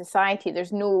out to society,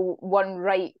 there's no one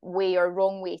right way or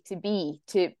wrong way to be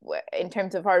in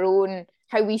terms of our own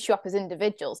how we show up as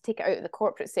individuals. Take it out of the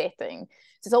corporate setting.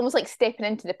 So it's almost like stepping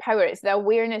into the power. It's the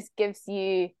awareness gives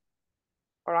you,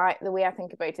 all right. The way I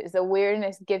think about it is the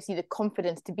awareness gives you the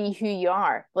confidence to be who you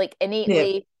are, like Yeah.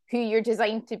 innately who you're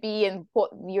designed to be and what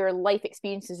your life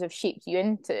experiences have shaped you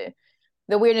into.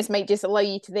 The awareness might just allow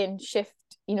you to then shift,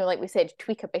 like we said,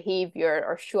 tweak a behavior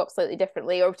or show up slightly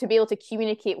differently, or to be able to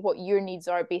communicate what your needs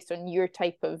are based on your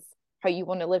type of how you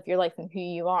want to live your life and who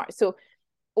you are. So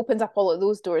opens up all of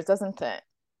those doors, doesn't it?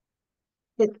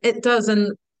 It does.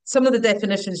 And some of the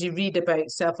definitions you read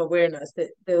about self-awareness,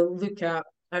 that they'll look at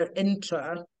our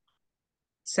intra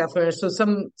self-awareness. So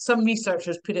some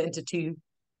researchers put it into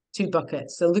two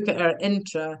buckets. So look at our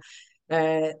intra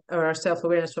or our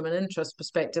self-awareness from an interest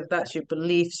perspective. That's your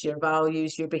beliefs, your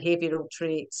values, your behavioral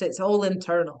traits. It's all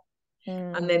internal.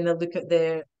 And Mm. then they'll look at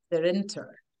their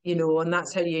inter. and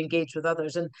that's how you engage with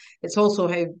others. And it's also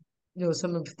how,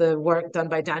 some of the work done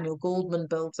by Daniel Goldman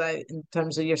builds out in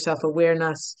terms of your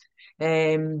self-awareness,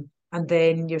 and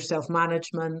then your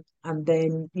self-management, and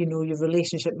then, your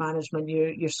relationship management,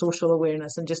 your social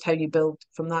awareness, and just how you build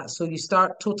from that. So you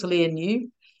start totally anew,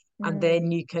 and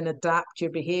then you can adapt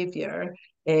your behavior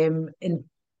in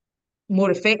more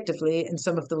effectively in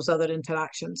some of those other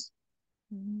interactions.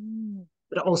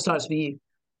 But it all starts with you.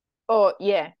 Oh,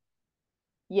 yeah.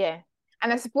 Yeah.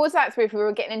 And I suppose that's where if we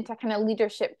were getting into kind of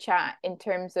leadership chat in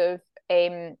terms of,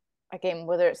 again,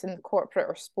 whether it's in corporate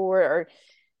or sport, or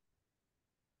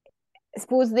I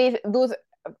suppose those,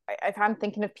 if I'm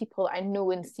thinking of people I know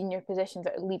in senior positions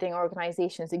that are leading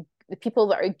organizations, the people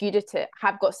that are good at it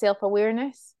have got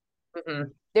self-awareness.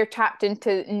 They're tapped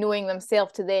into knowing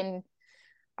themselves to then,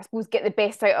 I suppose, get the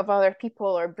best out of other people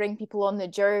or bring people on the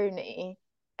journey,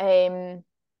 rather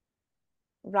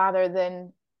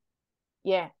than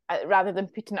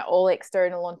putting it all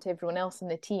external onto everyone else in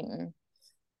the team.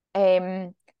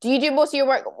 Do you do most of your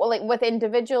work like with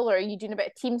individual, or are you doing a bit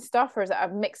of team stuff, or is it a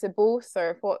mix of both,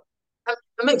 or what?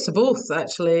 A mix of both,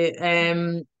 actually.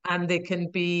 And they can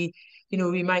be,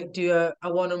 we might do a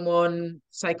one-on-one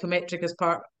psychometric as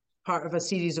part of a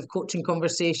series of coaching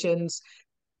conversations.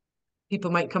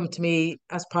 People might come to me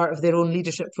as part of their own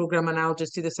leadership program, and I'll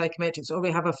just do the psychometrics, or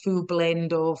we have a full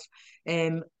blend of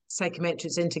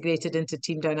psychometrics integrated into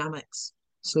team dynamics.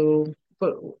 So,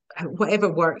 but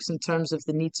whatever works in terms of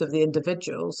the needs of the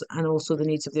individuals and also the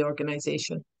needs of the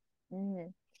organization.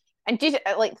 And just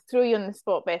like throw you on the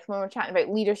spot, Beth, when we're chatting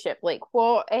about leadership, like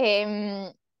what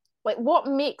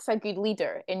makes a good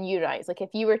leader in your eyes? Like if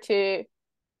you were to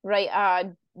write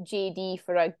a JD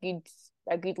for a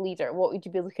good leader, what would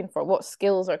you be looking for? What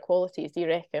skills or qualities do you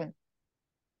reckon?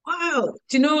 Wow.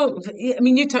 Do you know, I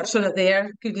mean, you touched on it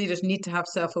there. Good leaders need to have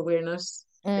self-awareness.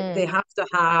 They have to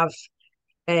have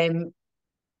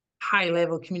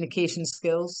high-level communication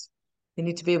skills. They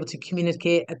need to be able to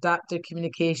communicate, adapt their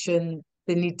communication.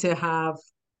 They need to have,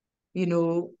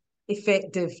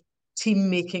 effective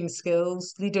team-making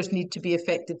skills. Leaders need to be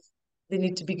effective. They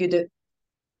need to be good at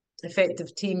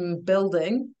effective team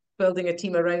building a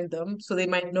team around them. So they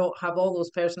might not have all those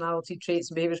personality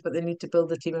traits and behaviors, but they need to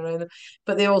build a team around them.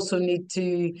 But they also need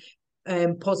to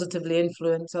positively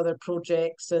influence other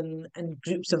projects and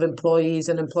groups of employees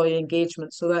and employee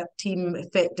engagement. So that team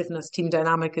effectiveness, team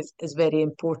dynamic is very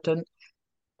important.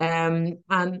 And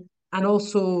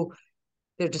also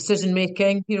their decision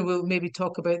making. We'll maybe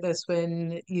talk about this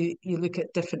when you look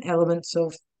at different elements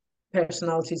of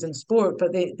personalities in sport,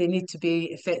 but they need to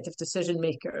be effective decision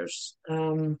makers.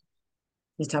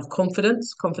 Need to have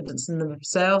confidence in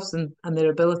themselves and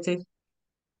their ability,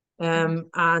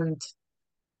 and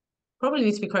probably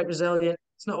need to be quite resilient.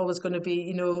 It's not always going to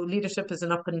be, leadership is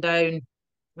an up and down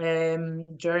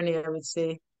journey, I would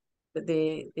say, but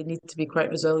they need to be quite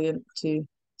resilient to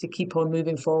keep on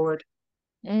moving forward.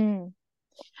 And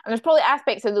there's probably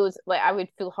aspects of those, like I would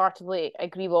full-heartedly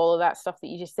agree with all of that stuff that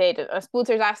you just said. I suppose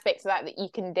there's aspects of that you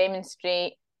can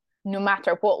demonstrate no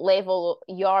matter what level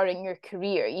you are in your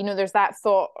career. There's that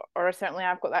thought, or certainly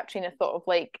I've got that train of thought of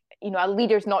like, a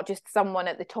leader's not just someone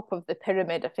at the top of the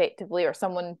pyramid effectively, or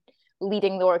someone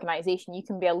leading the organization. You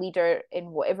can be a leader in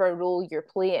whatever role you're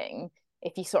playing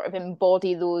if you sort of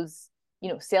embody those,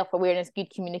 self-awareness,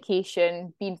 good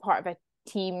communication, being part of a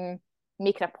team,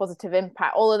 making a positive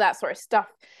impact, all of that sort of stuff.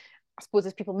 I suppose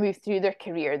as people move through their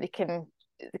career, they can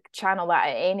channel that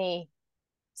at any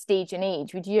stage and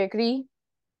age. Would you agree?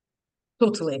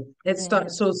 Totally.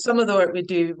 So some of the work we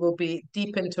do will be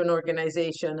deep into an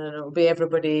organization, and it will be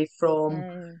everybody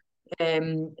from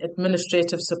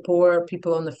administrative support,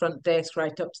 people on the front desk,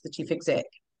 right up to the chief exec.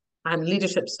 And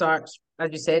leadership starts,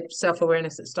 as you said,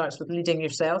 self-awareness. It starts with leading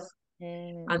yourself.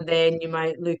 And then you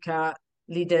might look at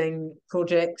leading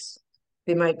projects.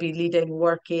 They might be leading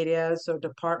work areas or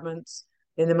departments.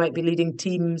 Then they might be leading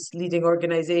teams, leading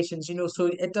organizations, so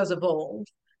it does evolve.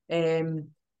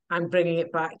 And bringing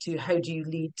it back to how do you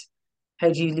lead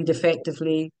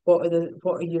effectively? What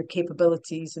are your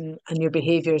capabilities and your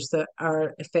behaviors that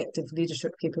are effective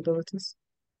leadership capabilities?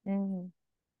 Yeah,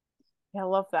 I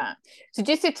love that. So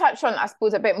just to touch on, I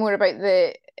suppose, a bit more about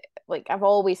I've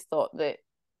always thought that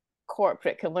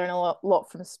corporate can learn a lot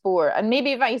from sport, and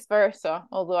maybe vice versa,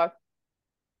 although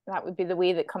that would be the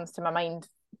way that comes to my mind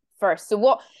first. So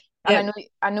what, and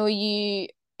I know you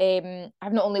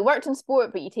have not only worked in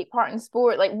sport, but you take part in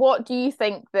sport. Like, what do you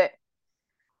think that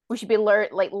we should be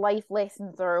learned, like life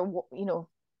lessons or,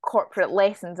 corporate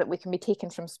lessons that we can be taken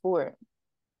from sport?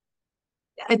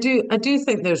 I do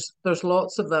think there's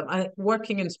lots of them.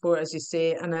 Working in sport, as you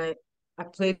say, and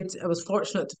I was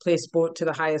fortunate to play sport to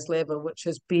the highest level, which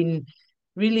has been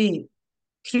really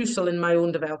crucial in my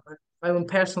own development, my own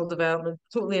personal development,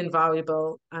 totally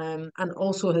invaluable, and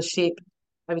also has shaped,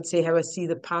 I would say, how I see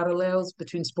the parallels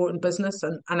between sport and business,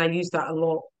 and I use that a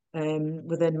lot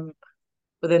within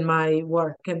my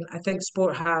work. And I think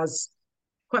sport has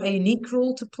quite a unique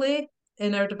role to play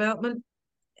in our development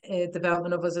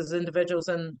of us as individuals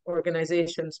and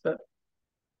organisations. But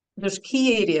there's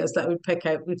key areas that I would pick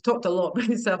out. We've talked a lot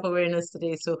about self-awareness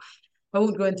today, so I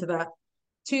won't go into that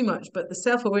too much, but the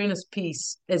self-awareness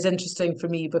piece is interesting for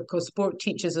me because sport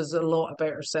teaches us a lot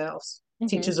about ourselves,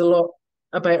 teaches a lot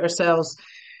about ourselves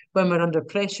when we're under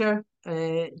pressure,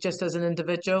 just as an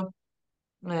individual.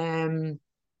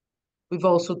 We've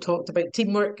also talked about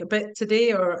teamwork a bit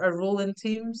today, or our role in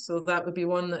teams, so that would be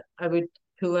one that I would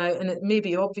pull out, and it may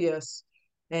be obvious,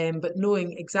 but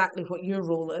knowing exactly what your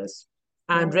role is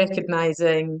and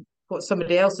recognizing what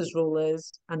somebody else's role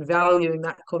is and valuing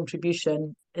that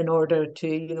contribution in order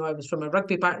to, I was from a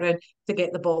rugby background, to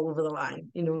get the ball over the line,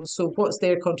 so what's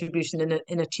their contribution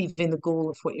in achieving the goal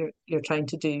of what you're trying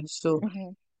to do. So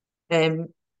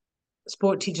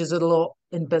sport teaches a lot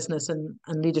in business and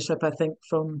leadership, I think,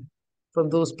 from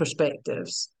those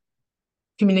perspectives.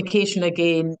 Communication,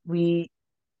 again,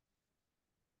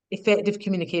 effective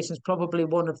communication is probably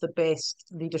one of the best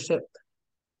leadership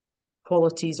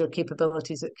qualities or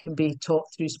capabilities that can be taught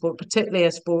through sport, particularly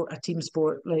a team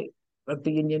sport like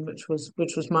rugby union, which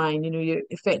was mine. Your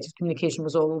effective communication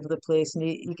was all over the place, and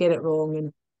you get it wrong,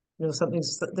 and there's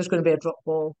going to be a drop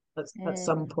ball at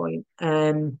some point.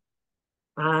 And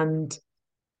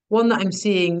one that I'm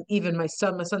seeing, even my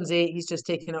son's 8, he's just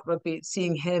taken up rugby,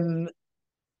 seeing him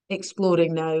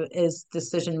exploring now is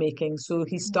decision making. So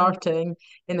he's starting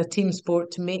in a team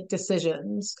sport to make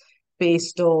decisions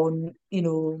based on,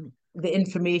 the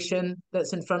information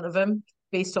that's in front of him,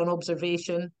 based on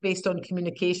observation, based on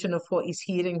communication of what he's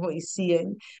hearing, what he's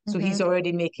seeing. So he's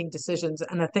already making decisions.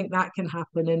 And I think that can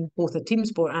happen in both a team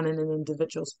sport and in an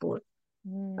individual sport.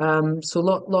 So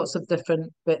lots of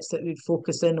different bits that we'd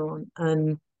focus in on.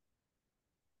 And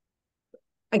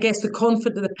I guess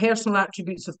the personal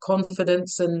attributes of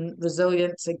confidence and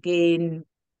resilience, again,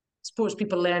 sports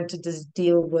people learn to just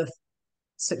deal with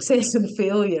success and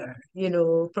failure,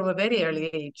 from a very early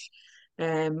age,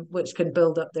 which can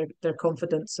build up their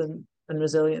confidence and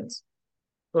resilience.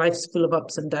 Life's full of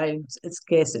ups and downs.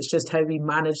 It's just how we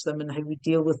manage them and how we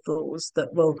deal with those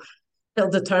it'll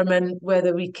determine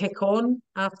whether we kick on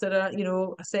after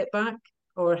a setback,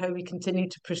 or how we continue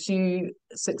to pursue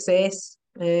success,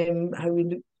 how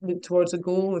we look towards a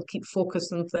goal and keep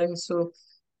focused on things.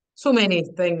 So many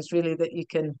things really that you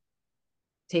can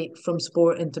take from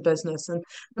sport into business. And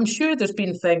I'm sure there's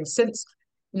been things since,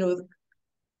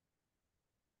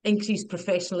 increased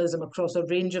professionalism across a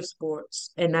range of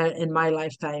sports in my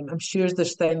lifetime. I'm sure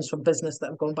there's things from business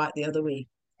that have gone back the other way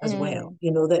as well.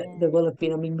 That there will have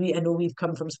been. I mean, I know we've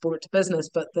come from sport to business,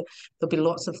 but there'll be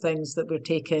lots of things that we're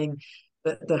taking,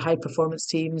 that the high performance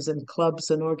teams and clubs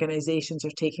and organizations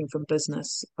are taking from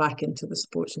business back into the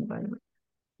sports environment.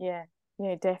 Yeah,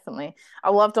 definitely.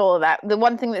 I loved all of that. The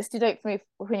one thing that stood out for me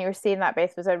when you were saying that,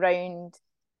 Beth, was around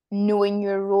knowing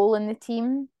your role in the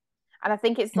team. And I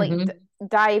think it's like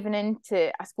diving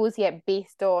into, I suppose,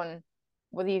 based on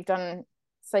whether you've done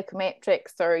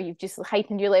psychometrics or you've just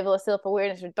heightened your level of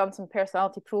self-awareness or done some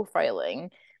personality profiling,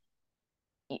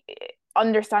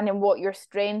 understanding what your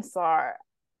strengths are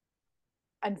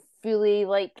and fully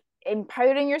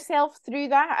empowering yourself through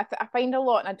that. I find a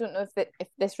lot, and I don't know if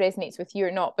this resonates with you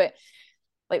or not, but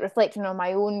reflecting on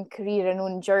my own career and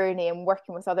own journey and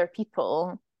working with other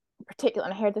people,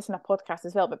 particularly, and I heard this in a podcast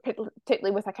as well, but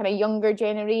particularly with a kind of younger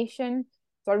generation,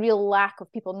 so a real lack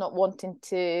of people not wanting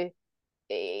to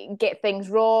get things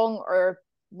wrong or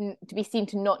to be seen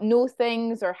to not know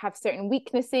things or have certain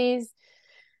weaknesses.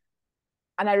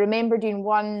 And I remember doing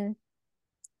one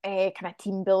kind of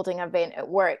team building event at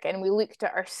work, and we looked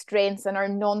at our strengths and our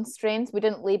non-strengths. We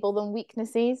didn't label them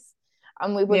weaknesses.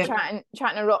 And we were chatting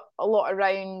a lot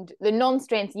around the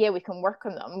non-strengths. We can work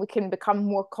on them. We can become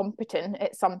more competent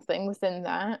at something within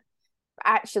that. But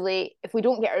actually, if we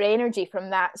don't get our energy from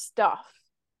that stuff,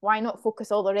 why not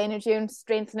focus all our energy on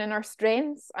strengthening our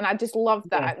strengths? And I just love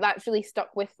that. That's really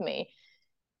stuck with me.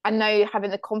 And now having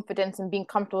the confidence and being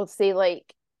comfortable to say,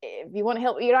 if you want to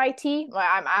help with your IT,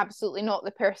 I'm absolutely not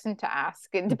the person to ask.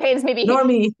 It depends, maybe. Nor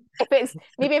me. If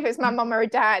it's my mum or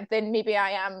dad, then maybe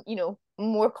I am,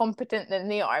 more competent than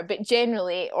they are. But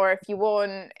generally, or if you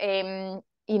want,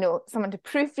 someone to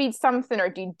proofread something or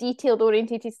do detailed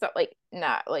orientated stuff, like,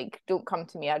 nah, like, don't come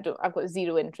to me. I've got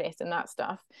zero interest in that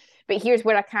stuff. But here's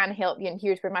where I can help you, and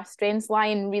here's where my strengths lie,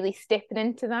 and really stepping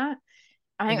into that.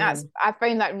 I think I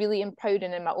found that really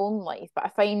empowering in my own life. But I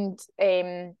find,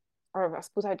 or I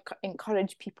suppose I'd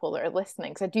encourage people that are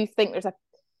listening, because I do think there's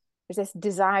this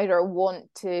desire or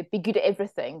want to be good at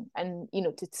everything, and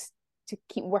to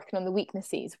keep working on the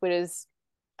weaknesses. Whereas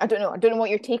I don't know what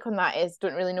your take on that is.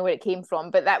 Don't really know where it came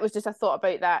from, but that was just a thought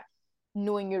about that.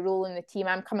 Knowing your role in the team,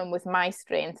 I'm coming with my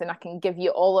strengths, and I can give you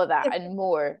all of that and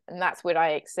more, and that's where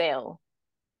I excel.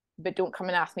 But don't come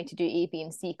and ask me to do A, B,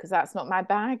 and C, because that's not my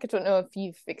bag. I don't know if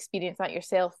you've experienced that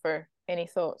yourself, or any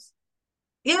thoughts.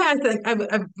 Yeah, I think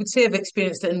I would say I've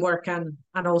experienced it in work and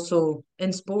also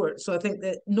in sport. So I think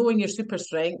that knowing your super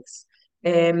strengths,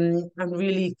 and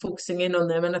really focusing in on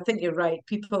them. And I think you're right.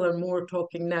 People are more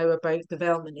talking now about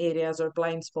development areas or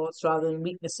blind spots rather than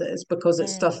weaknesses, because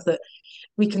it's stuff that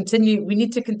we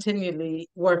need to continually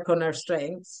work on our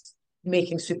strengths,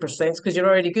 making super strengths, because you're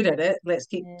already good at it.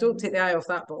 Don't take the eye off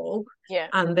that ball. Yeah.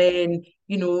 And then,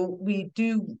 we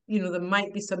do, there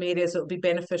might be some areas that will be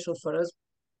beneficial for us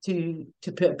to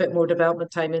put a bit more development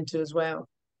time into as well.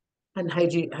 And how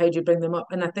do you bring them up?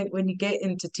 And I think when you get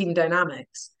into team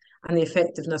dynamics and the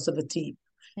effectiveness of a team,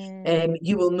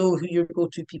 you will know who your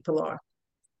go-to people are.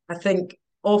 I think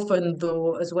often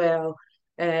though as well,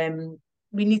 that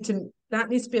needs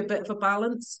to be a bit of a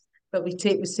balance, that we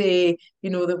say,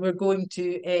 that we're going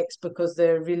to X because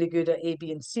they're really good at A,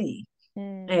 B, and C.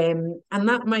 And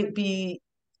that might be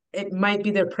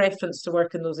their preference to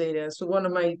work in those areas. So one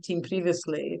of my team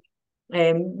previously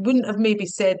wouldn't have maybe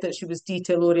said that she was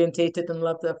detail orientated and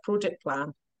loved a project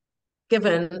plan.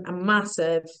 Given a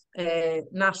massive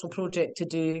national project to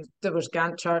do, there was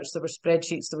Gantt charts, there were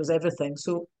spreadsheets, there was everything.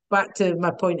 So back to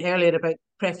my point earlier about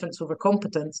preference over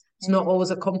competence, it's not always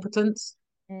a competence.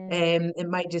 It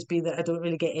might just be that I don't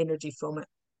really get energy from it.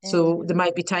 So there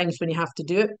might be times when you have to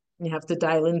do it, and you have to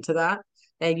dial into that.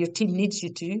 Your team needs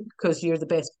you to, because you're the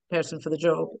best person for the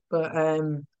job. But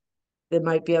there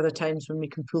might be other times when we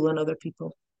can pull in other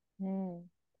people.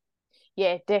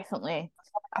 Yeah, definitely.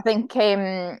 I think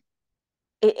and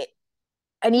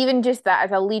even just that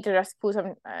as a leader, I suppose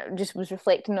I just was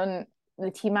reflecting on the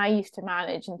team I used to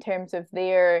manage in terms of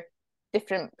their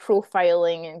different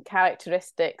profiling and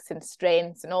characteristics and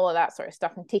strengths and all of that sort of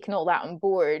stuff, and taking all that on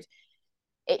board.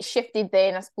 It shifted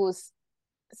then, I suppose,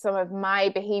 some of my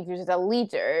behaviours as a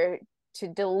leader to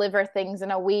deliver things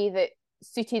in a way that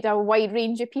suited a wide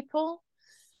range of people.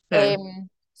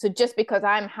 So just because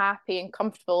I'm happy and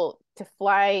comfortable to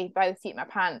fly by the seat of my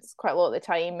pants quite a lot of the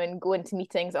time and go into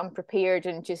meetings unprepared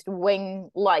and just wing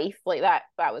life like that,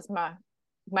 that was my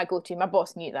go-to. My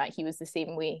boss knew that. He was the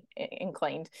same way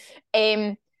inclined.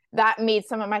 That made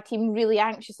some of my team really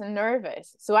anxious and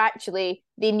nervous. So actually,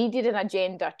 they needed an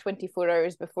agenda 24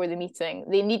 hours before the meeting.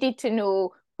 They needed to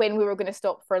know when we were going to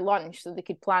stop for lunch so they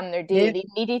could plan their day. They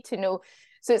needed to know.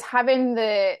 So it's having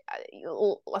the,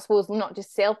 I suppose, not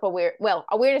just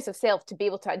awareness of self to be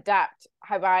able to adapt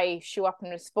how I show up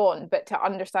and respond, but to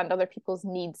understand other people's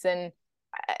needs and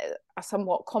a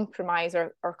somewhat compromise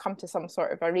or come to some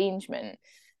sort of arrangement.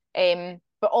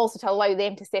 But also to allow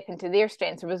them to step into their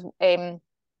strengths. There was,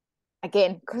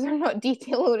 again, because they're not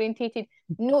detail orientated,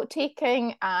 note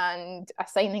taking and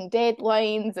assigning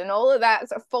deadlines and all of that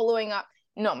sort of following up,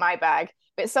 not my bag.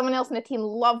 But someone else in the team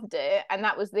loved it, and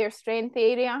that was their strength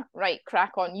area. Right,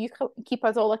 crack on. You keep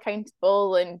us all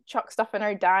accountable and chuck stuff in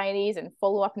our diaries and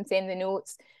follow up and send the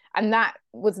notes. And that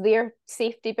was their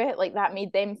safety bit. Like, that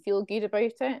made them feel good about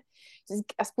it.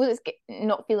 I suppose it's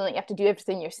not feeling like you have to do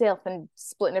everything yourself and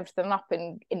splitting everything up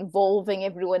and involving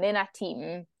everyone in a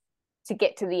team to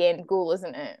get to the end goal,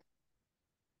 isn't it?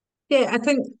 Yeah, I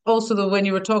think also though, when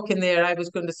you were talking there, I was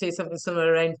going to say something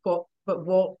similar around what,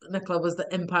 Nicola, was the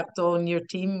impact on your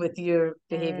team with your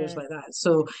behaviours like that.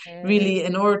 So really,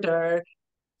 in order,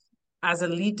 as a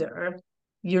leader,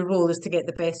 your role is to get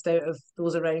the best out of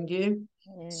those around you.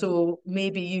 So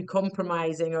maybe you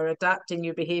compromising or adapting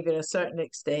your behaviour a certain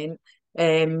extent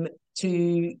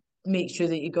to make sure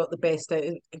that you got the best out,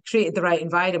 created the right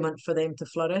environment for them to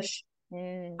flourish.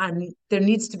 And there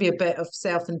needs to be a bit of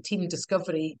self and team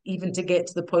discovery, even to get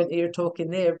to the point that you're talking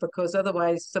there, because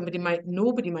otherwise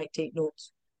nobody might take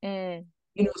notes.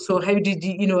 So how did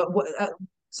you, at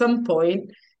some point,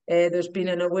 there's been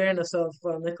an awareness of,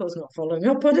 well, Nicola's not following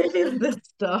up on any of this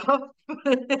stuff.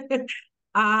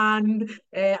 And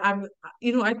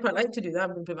I'd quite like to do that.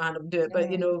 I'm going to put my hand up and do it,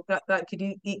 but that could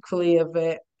equally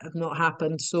have not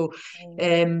happened. So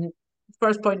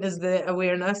first point is the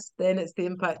awareness, then it's the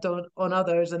impact on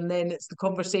others, and then it's the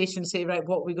conversation, say, right,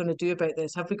 what are we going to do about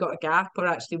this? Have we got a gap, or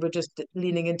actually we're just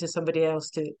leaning into somebody else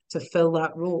to fill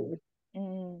that role?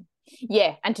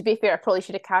 Yeah, and to be fair, I probably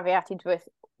should have caveated with,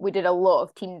 we did a lot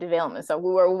of team development, so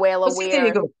we were well see, there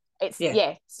you aware. go. It's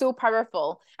so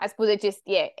powerful. I suppose it just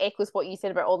echoes what you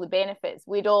said about all the benefits.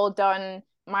 We'd all done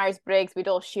Myers-Briggs, we'd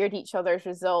all shared each other's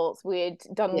results, we'd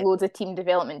done loads of team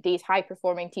development days, high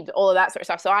performing teams, all of that sort of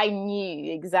stuff. So I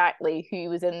knew exactly who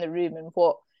was in the room and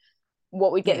what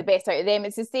would get the best out of them.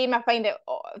 It's the same. I find it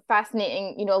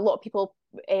fascinating. You know, a lot of people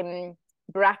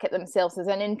bracket themselves as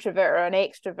an introvert or an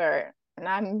extrovert, and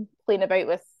I'm playing about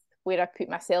with where I put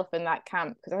myself in that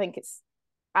camp, because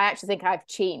I actually think I've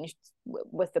changed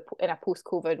in a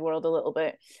post-COVID world a little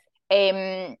bit,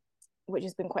 which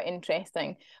has been quite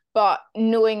interesting. But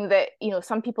knowing that, you know,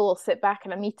 some people will sit back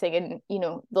in a meeting and, you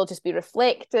know, they'll just be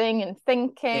reflecting and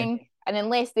thinking, and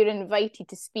unless they're invited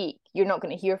to speak, you're not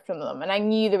going to hear from them. And I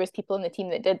knew there was people in the team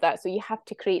that did that, so you have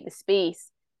to create the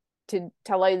space to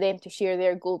allow them to share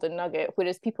their golden nugget.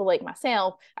 Whereas people like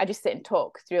myself, I just sit and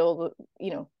talk through all the,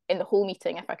 you know, in the whole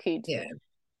meeting if I could.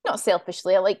 Not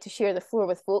selfishly, I like to share the floor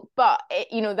with folk, but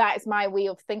you know, that is my way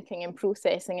of thinking and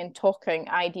processing and talking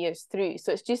ideas through.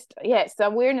 So it's just, it's the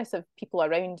awareness of people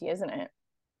around you, isn't it?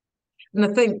 And I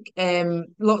think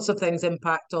lots of things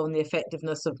impact on the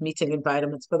effectiveness of meeting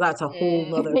environments, but that's a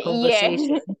whole other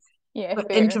conversation. But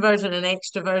fair. introversion and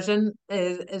extroversion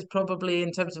is probably,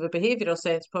 in terms of a behavioural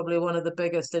sense, probably one of the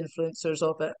biggest influencers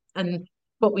of it. And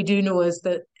what we do know is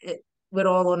that we're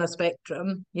all on a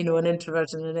spectrum, you know, an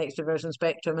introversion and an extroversion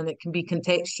spectrum, and it can be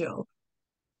contextual.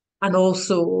 And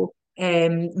also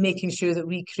making sure that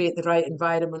we create the right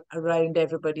environment around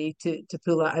everybody to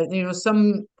pull that out. You know,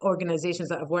 some organisations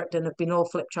that I've worked in have been all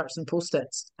flip charts and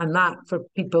post-its, and that, for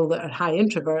people that are high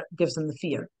introvert, gives them the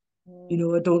fear. You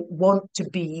know, I don't want to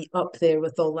be up there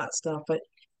with all that stuff. But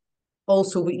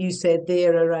also what you said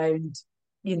there around,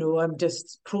 you know, I'm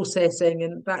just processing,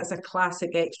 and that's a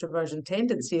classic extroversion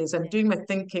tendency, is I'm doing my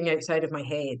thinking outside of my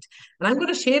head, and I'm going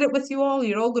to share it with you all.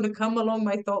 You're all going to come along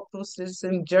my thought process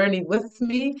and journey with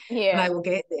me, and I will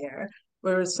get there.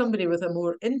 Whereas somebody with a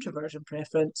more introversion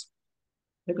preference,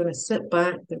 they're going to sit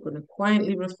back, they're going to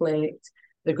quietly reflect,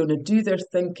 they're going to do their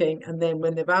thinking, and then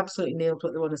when they've absolutely nailed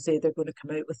what they want to say, they're going to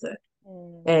come out with it.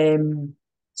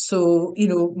 So, you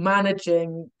know,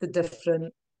 managing the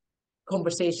different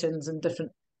conversations and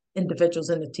different individuals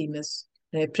in the team is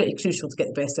pretty crucial to get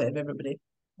the best out of everybody.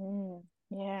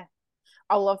 Yeah,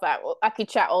 I love that. Well, I could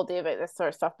chat all day about this sort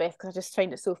of stuff, Beth, because I just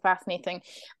find it so fascinating.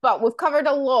 But we've covered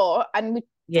a lot, and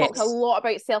we talked a lot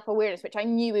about self-awareness, which I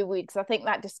knew we would, because I think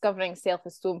that discovering self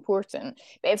is so important.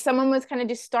 But if someone was kind of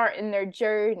just starting their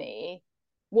journey,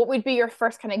 what would be your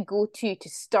first kind of go-to to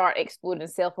start exploring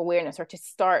self-awareness, or to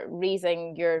start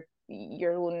raising your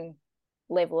own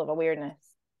level of awareness?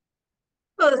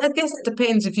 Well, I guess it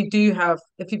depends. If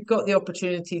you've got the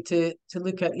opportunity to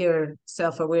look at your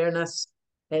self-awareness,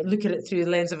 look at it through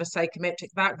the lens of a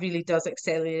psychometric, that really does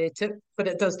accelerate it. But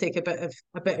it does take a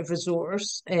bit of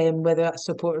resource, whether that's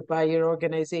supported by your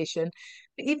organisation.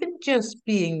 But even just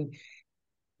being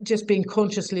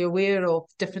consciously aware of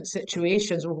different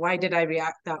situations. Well, why did I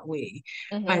react that way?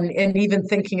 And even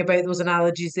thinking about those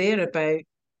analogies there about,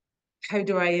 how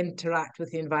do I interact with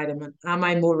the environment? Am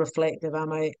I more reflective?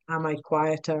 Am I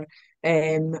quieter?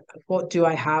 What do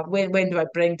I have? When do I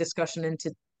bring discussion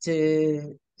into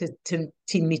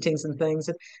team meetings and things?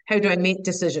 And how do I make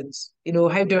decisions? You know,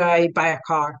 how do I buy a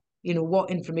car? You know, what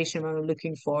information am I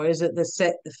looking for? Is it the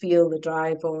set, the feel, the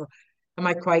drive, or am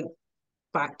I quite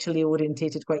factually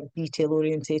orientated, quite detail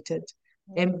orientated?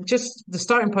 Just the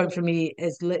starting point for me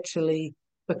is literally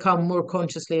become more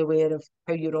consciously aware of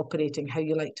how you're operating, how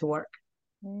you like to work.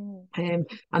 And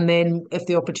then if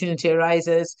the opportunity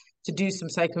arises to do some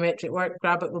psychometric work,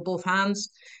 grab it with both hands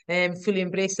and fully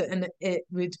embrace it. And it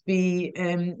would be,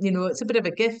 you know, it's a bit of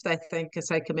a gift, I think, a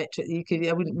psychometric.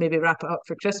 I wouldn't maybe wrap it up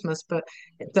for Christmas, but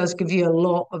it does give you a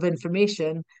lot of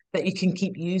information that you can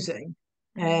keep using.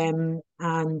 And,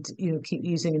 you know, keep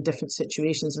using in different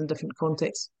situations and different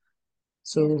contexts.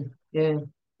 So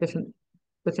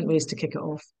different ways to kick it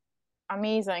off.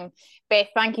 Amazing. Beth,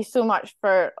 thank you so much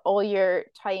for all your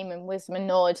time and wisdom and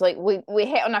knowledge. Like we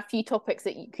hit on a few topics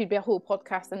that could be a whole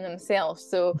podcast in themselves.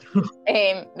 So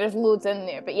there's loads in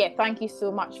there. But thank you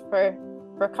so much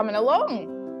for coming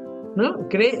along. No,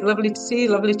 great. Lovely to see you.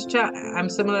 Lovely to chat. I'm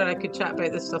similar. I could chat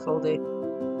about this stuff all day.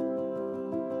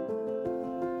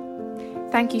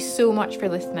 Thank you so much for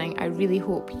listening. I really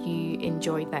hope you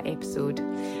enjoyed that episode.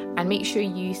 And make sure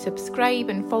you subscribe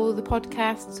and follow the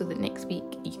podcast so that next week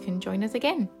you can join us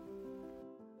again.